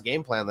stupid-ass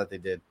game plan that they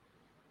did.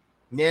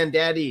 Man,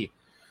 Daddy.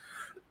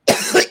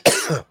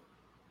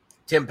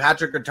 Tim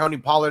Patrick or Tony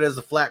Pollard as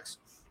the flex?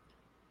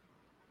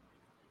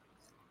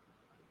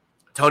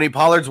 Tony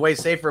Pollard's way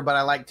safer, but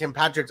I like Tim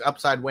Patrick's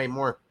upside way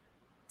more.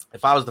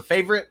 If I was the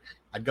favorite,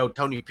 I'd go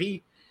Tony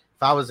P.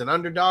 If I was an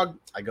underdog,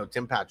 I'd go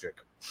Tim Patrick.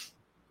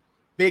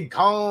 Big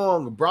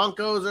Kong,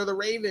 Broncos or the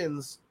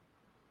Ravens?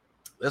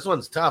 This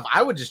one's tough.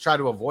 I would just try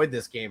to avoid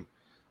this game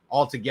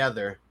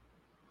altogether.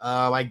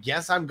 I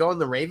guess I'm going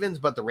the Ravens,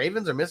 but the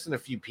Ravens are missing a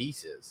few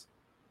pieces.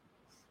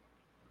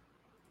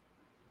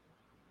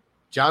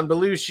 John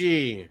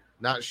Belushi,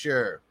 not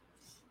sure.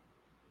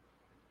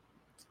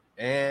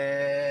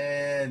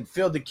 And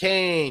Phil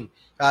DeCane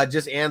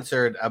just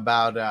answered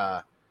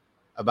about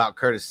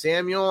Curtis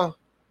Samuel.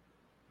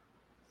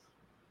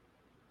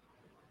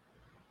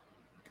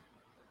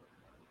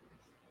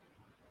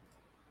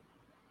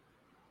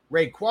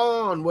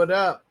 Raekwon, what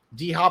up?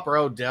 D-Hop or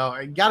Odell?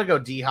 I got to go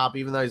D-Hop,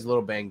 even though he's a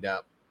little banged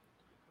up.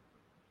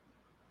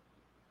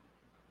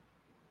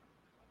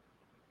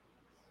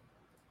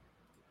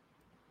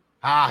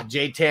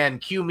 J10,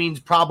 Q means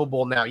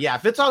probable now. Yeah,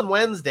 if it's on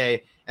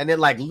Wednesday and it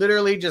like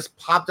literally just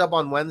popped up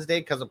on Wednesday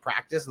because of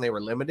practice and they were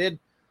limited,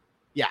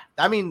 yeah,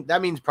 that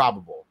means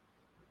probable.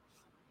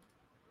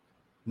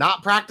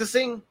 Not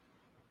practicing,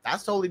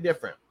 that's totally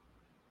different.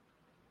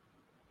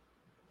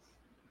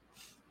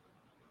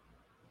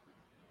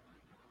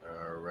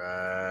 All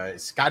right.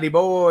 Scotty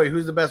Boy,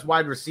 who's the best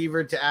wide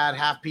receiver to add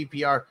half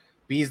PPR?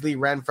 Beasley,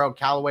 Renfro,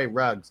 Callaway,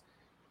 Ruggs.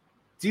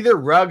 It's either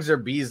Ruggs or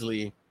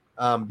Beasley.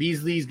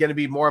 Beasley's going to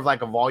be more of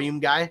like a volume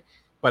guy,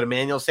 but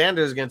Emmanuel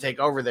Sanders is going to take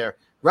over there.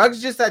 Ruggs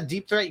just that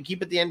deep threat you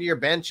keep at the end of your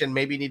bench, and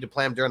maybe you need to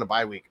play him during a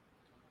bye week.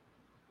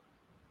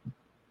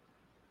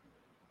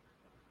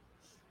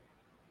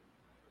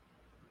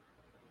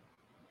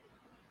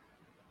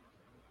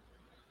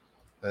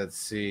 Let's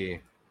see.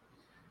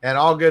 And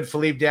all good.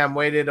 Philippe Dam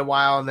waited a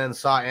while and then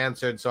saw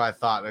answered, so I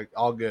thought,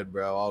 all good,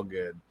 bro. All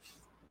good.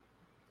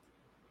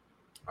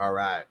 All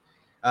right.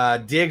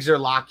 Diggs or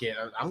Lockett?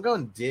 I'm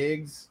going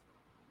Diggs.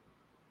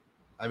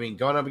 I mean,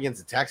 going up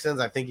against the Texans,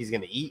 I think he's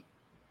going to eat.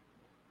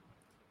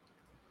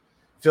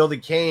 Phil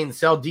DeCane,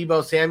 sell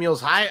Deebo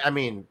Samuel's high. I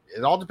mean,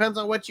 it all depends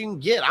on what you can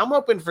get. I'm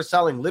open for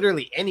selling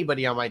literally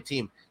anybody on my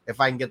team if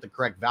I can get the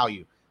correct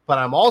value. But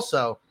I'm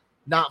also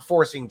not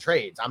forcing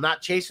trades. I'm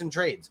not chasing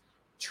trades.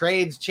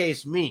 Trades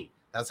chase me.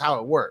 That's how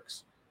it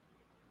works.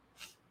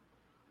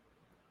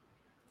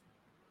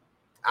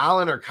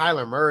 Allen or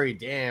Kyler Murray.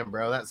 Damn,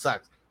 bro, that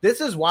sucks.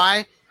 This is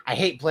why I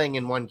hate playing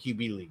in 1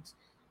 QB leagues,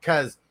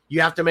 because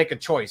you have to make a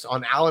choice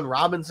on Allen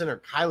Robinson or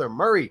Kyler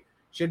Murray.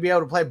 Should be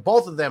able to play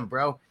both of them,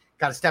 bro.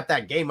 Got to step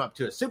that game up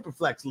to a super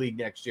flex league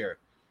next year.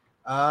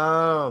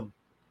 Man,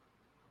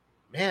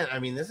 I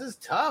mean, this is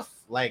tough.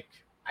 Like,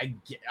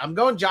 I'm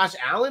going Josh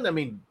Allen. I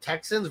mean,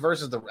 Texans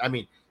versus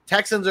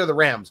Texans or the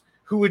Rams.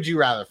 Who would you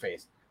rather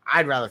face?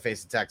 I'd rather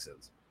face the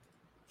Texans.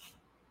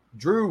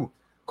 Drew,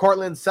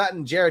 Cortland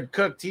Sutton, Jared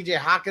Cook, TJ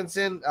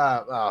Hawkinson.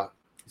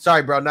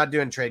 Sorry, bro, not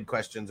doing trade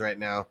questions right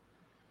now.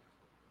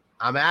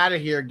 I'm out of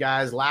here,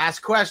 guys.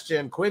 Last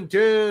question.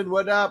 Quinton,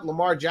 what up?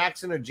 Lamar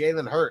Jackson or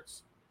Jalen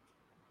Hurts?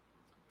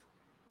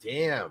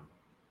 Damn.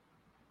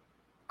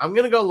 I'm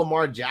going to go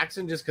Lamar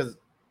Jackson just because,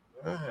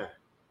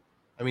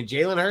 I mean,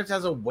 Jalen Hurts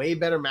has a way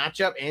better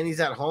matchup, and he's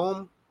at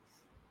home.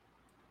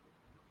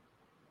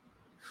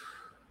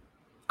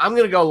 I'm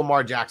going to go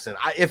Lamar Jackson.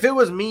 If it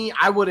was me,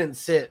 I wouldn't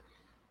sit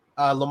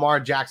Lamar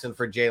Jackson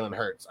for Jalen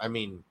Hurts. I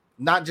mean,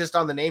 not just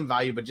on the name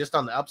value, but just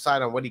on the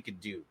upside on what he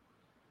could do.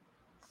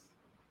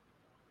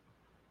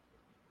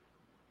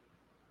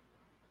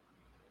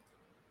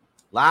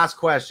 Last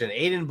question.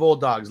 Aiden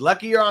Bulldogs.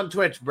 Lucky you're on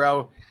Twitch,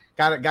 bro.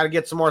 Got to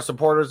get some more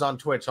supporters on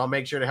Twitch. I'll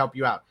make sure to help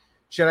you out.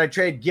 Should I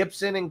trade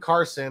Gibson and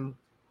Carson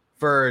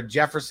for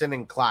Jefferson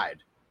and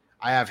Clyde?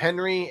 I have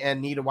Henry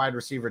and need a wide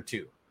receiver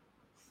too.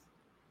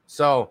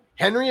 So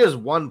Henry is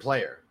one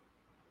player.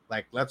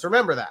 Like, let's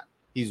remember that.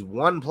 He's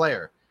one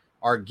player.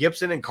 Are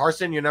Gibson and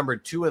Carson your number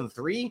 2 and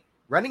 3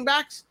 running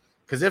backs?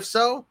 Because if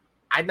so,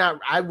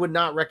 I would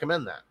not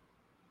recommend that.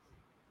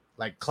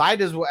 Like,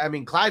 Clyde's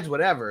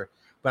whatever.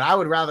 But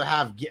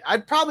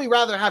I'd probably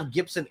rather have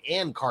Gibson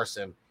and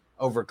Carson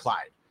over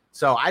Clyde.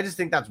 So I just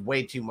think that's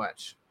way too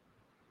much.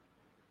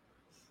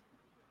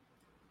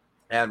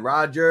 And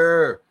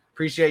Roger,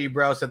 appreciate you,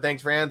 bro. So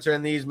thanks for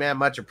answering these, man.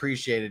 Much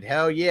appreciated.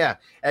 Hell yeah.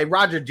 Hey,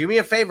 Roger, do me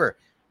a favor.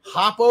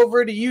 Hop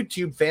over to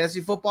YouTube,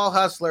 Fantasy Football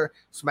Hustler.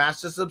 Smash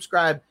the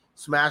subscribe.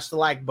 Smash the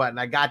like button.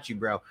 I got you,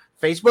 bro.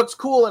 Facebook's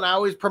cool, and I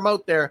always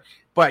promote there.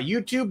 But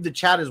YouTube, the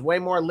chat is way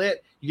more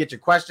lit. You get your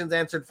questions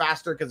answered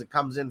faster because it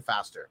comes in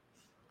faster.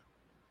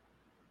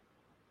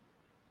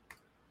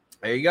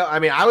 There you go. I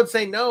mean, I would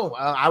say no.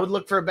 I would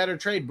look for a better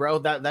trade, bro.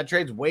 That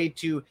trade's way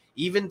too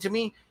even to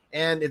me,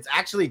 and it's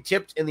actually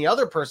tipped in the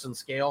other person's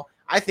scale.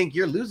 I think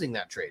you're losing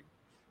that trade.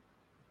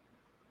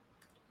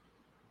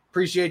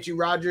 Appreciate you,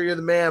 Roger. You're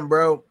the man,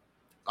 bro.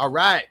 All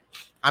right.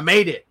 I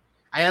made it.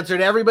 I answered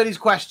everybody's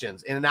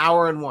questions in an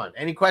hour and 1.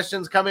 Any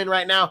questions come in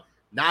right now?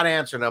 Not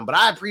answering them, but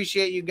I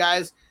appreciate you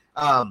guys.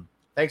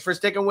 Thanks for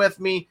sticking with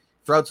me.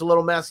 Throat's a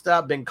little messed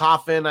up. Been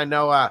coughing. I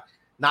know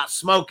not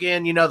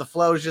smoking. You know, the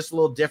flow is just a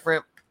little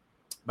different.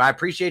 But I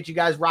appreciate you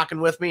guys rocking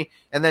with me.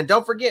 And then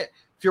don't forget,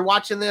 if you're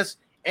watching this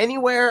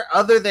anywhere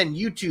other than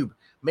YouTube,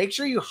 make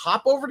sure you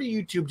hop over to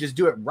YouTube. Just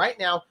do it right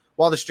now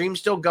while the stream's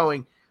still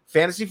going.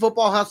 Fantasy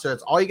Football Hustler.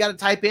 That's all you got to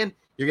type in.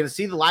 You're going to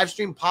see the live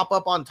stream pop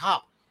up on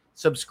top.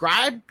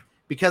 Subscribe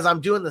because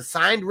I'm doing the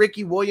signed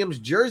Ricky Williams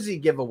jersey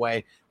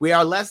giveaway. We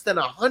are less than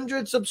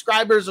 100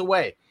 subscribers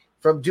away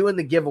from doing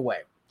the giveaway.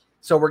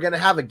 So we're going to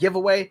have a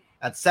giveaway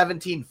at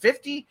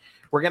 $1,750.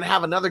 We're going to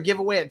have another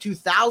giveaway at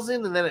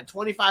 $2,000 and then at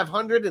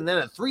 $2,500 and then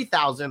at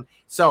 $3,000.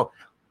 So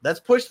let's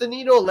push the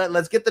needle.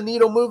 Let's get the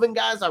needle moving,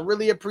 guys. I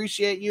really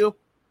appreciate you.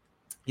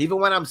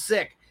 Even when I'm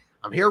sick,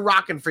 I'm here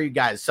rocking for you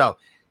guys. So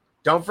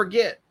don't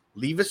forget,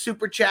 leave a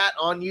super chat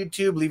on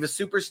YouTube, leave a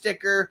super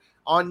sticker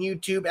on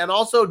YouTube, and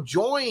also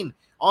join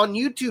on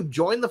YouTube.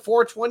 Join the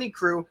 420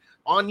 crew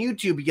on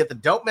YouTube. You get the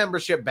dope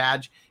membership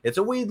badge. It's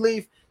a weed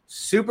leaf.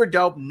 Super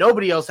dope.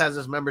 Nobody else has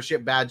this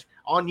membership badge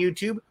on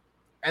YouTube.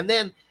 And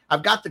then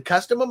I've got the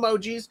custom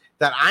emojis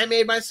that I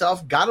made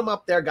myself, got them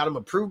up there, got them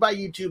approved by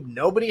YouTube.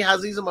 Nobody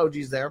has these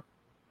emojis there.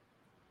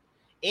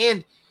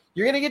 And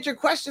you're going to get your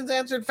questions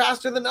answered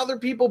faster than other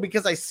people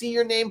because I see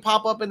your name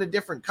pop up in a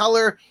different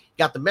color.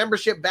 Got the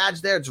membership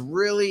badge there. It's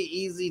really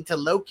easy to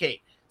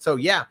locate. So,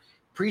 yeah,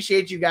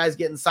 appreciate you guys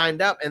getting signed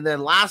up. And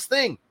then last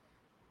thing,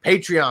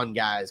 Patreon,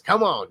 guys.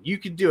 Come on. You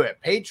can do it.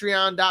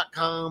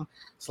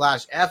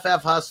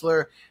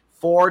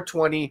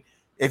 Patreon.com/FFHustler420.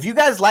 If you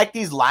guys like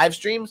these live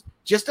streams,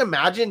 just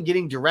imagine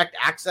getting direct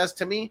access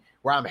to me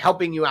where I'm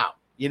helping you out,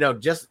 you know,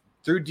 just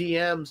through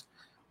DMs,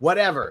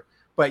 whatever.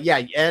 But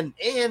yeah, and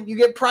you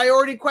get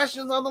priority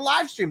questions on the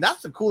live stream.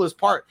 That's the coolest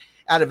part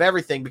out of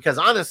everything because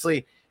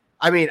honestly,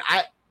 I mean,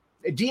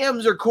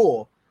 DMs are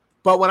cool,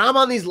 but when I'm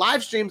on these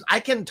live streams, I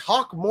can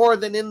talk more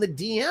than in the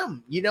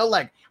DM. You know,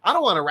 like I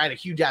don't want to write a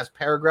huge ass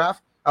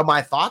paragraph of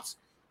my thoughts.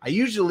 I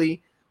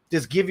usually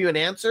just give you an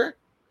answer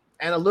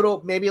and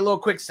maybe a little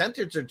quick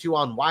sentence or two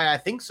on why I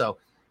think so.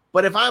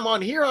 But if I'm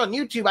on here on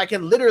YouTube, I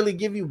can literally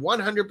give you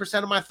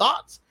 100% of my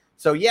thoughts.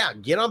 So yeah,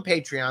 get on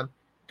Patreon,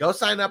 go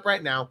sign up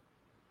right now.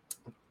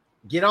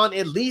 Get on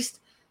at least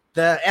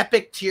the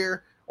epic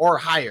tier or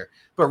higher.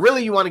 But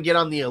really you want to get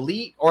on the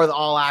elite or the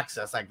all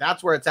access. Like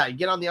that's where it's at. You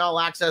get on the all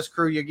access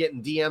crew, you're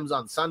getting DMs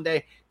on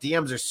Sunday.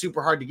 DMs are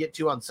super hard to get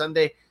to on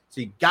Sunday.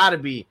 So you got to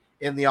be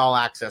in the all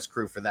access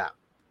crew for that.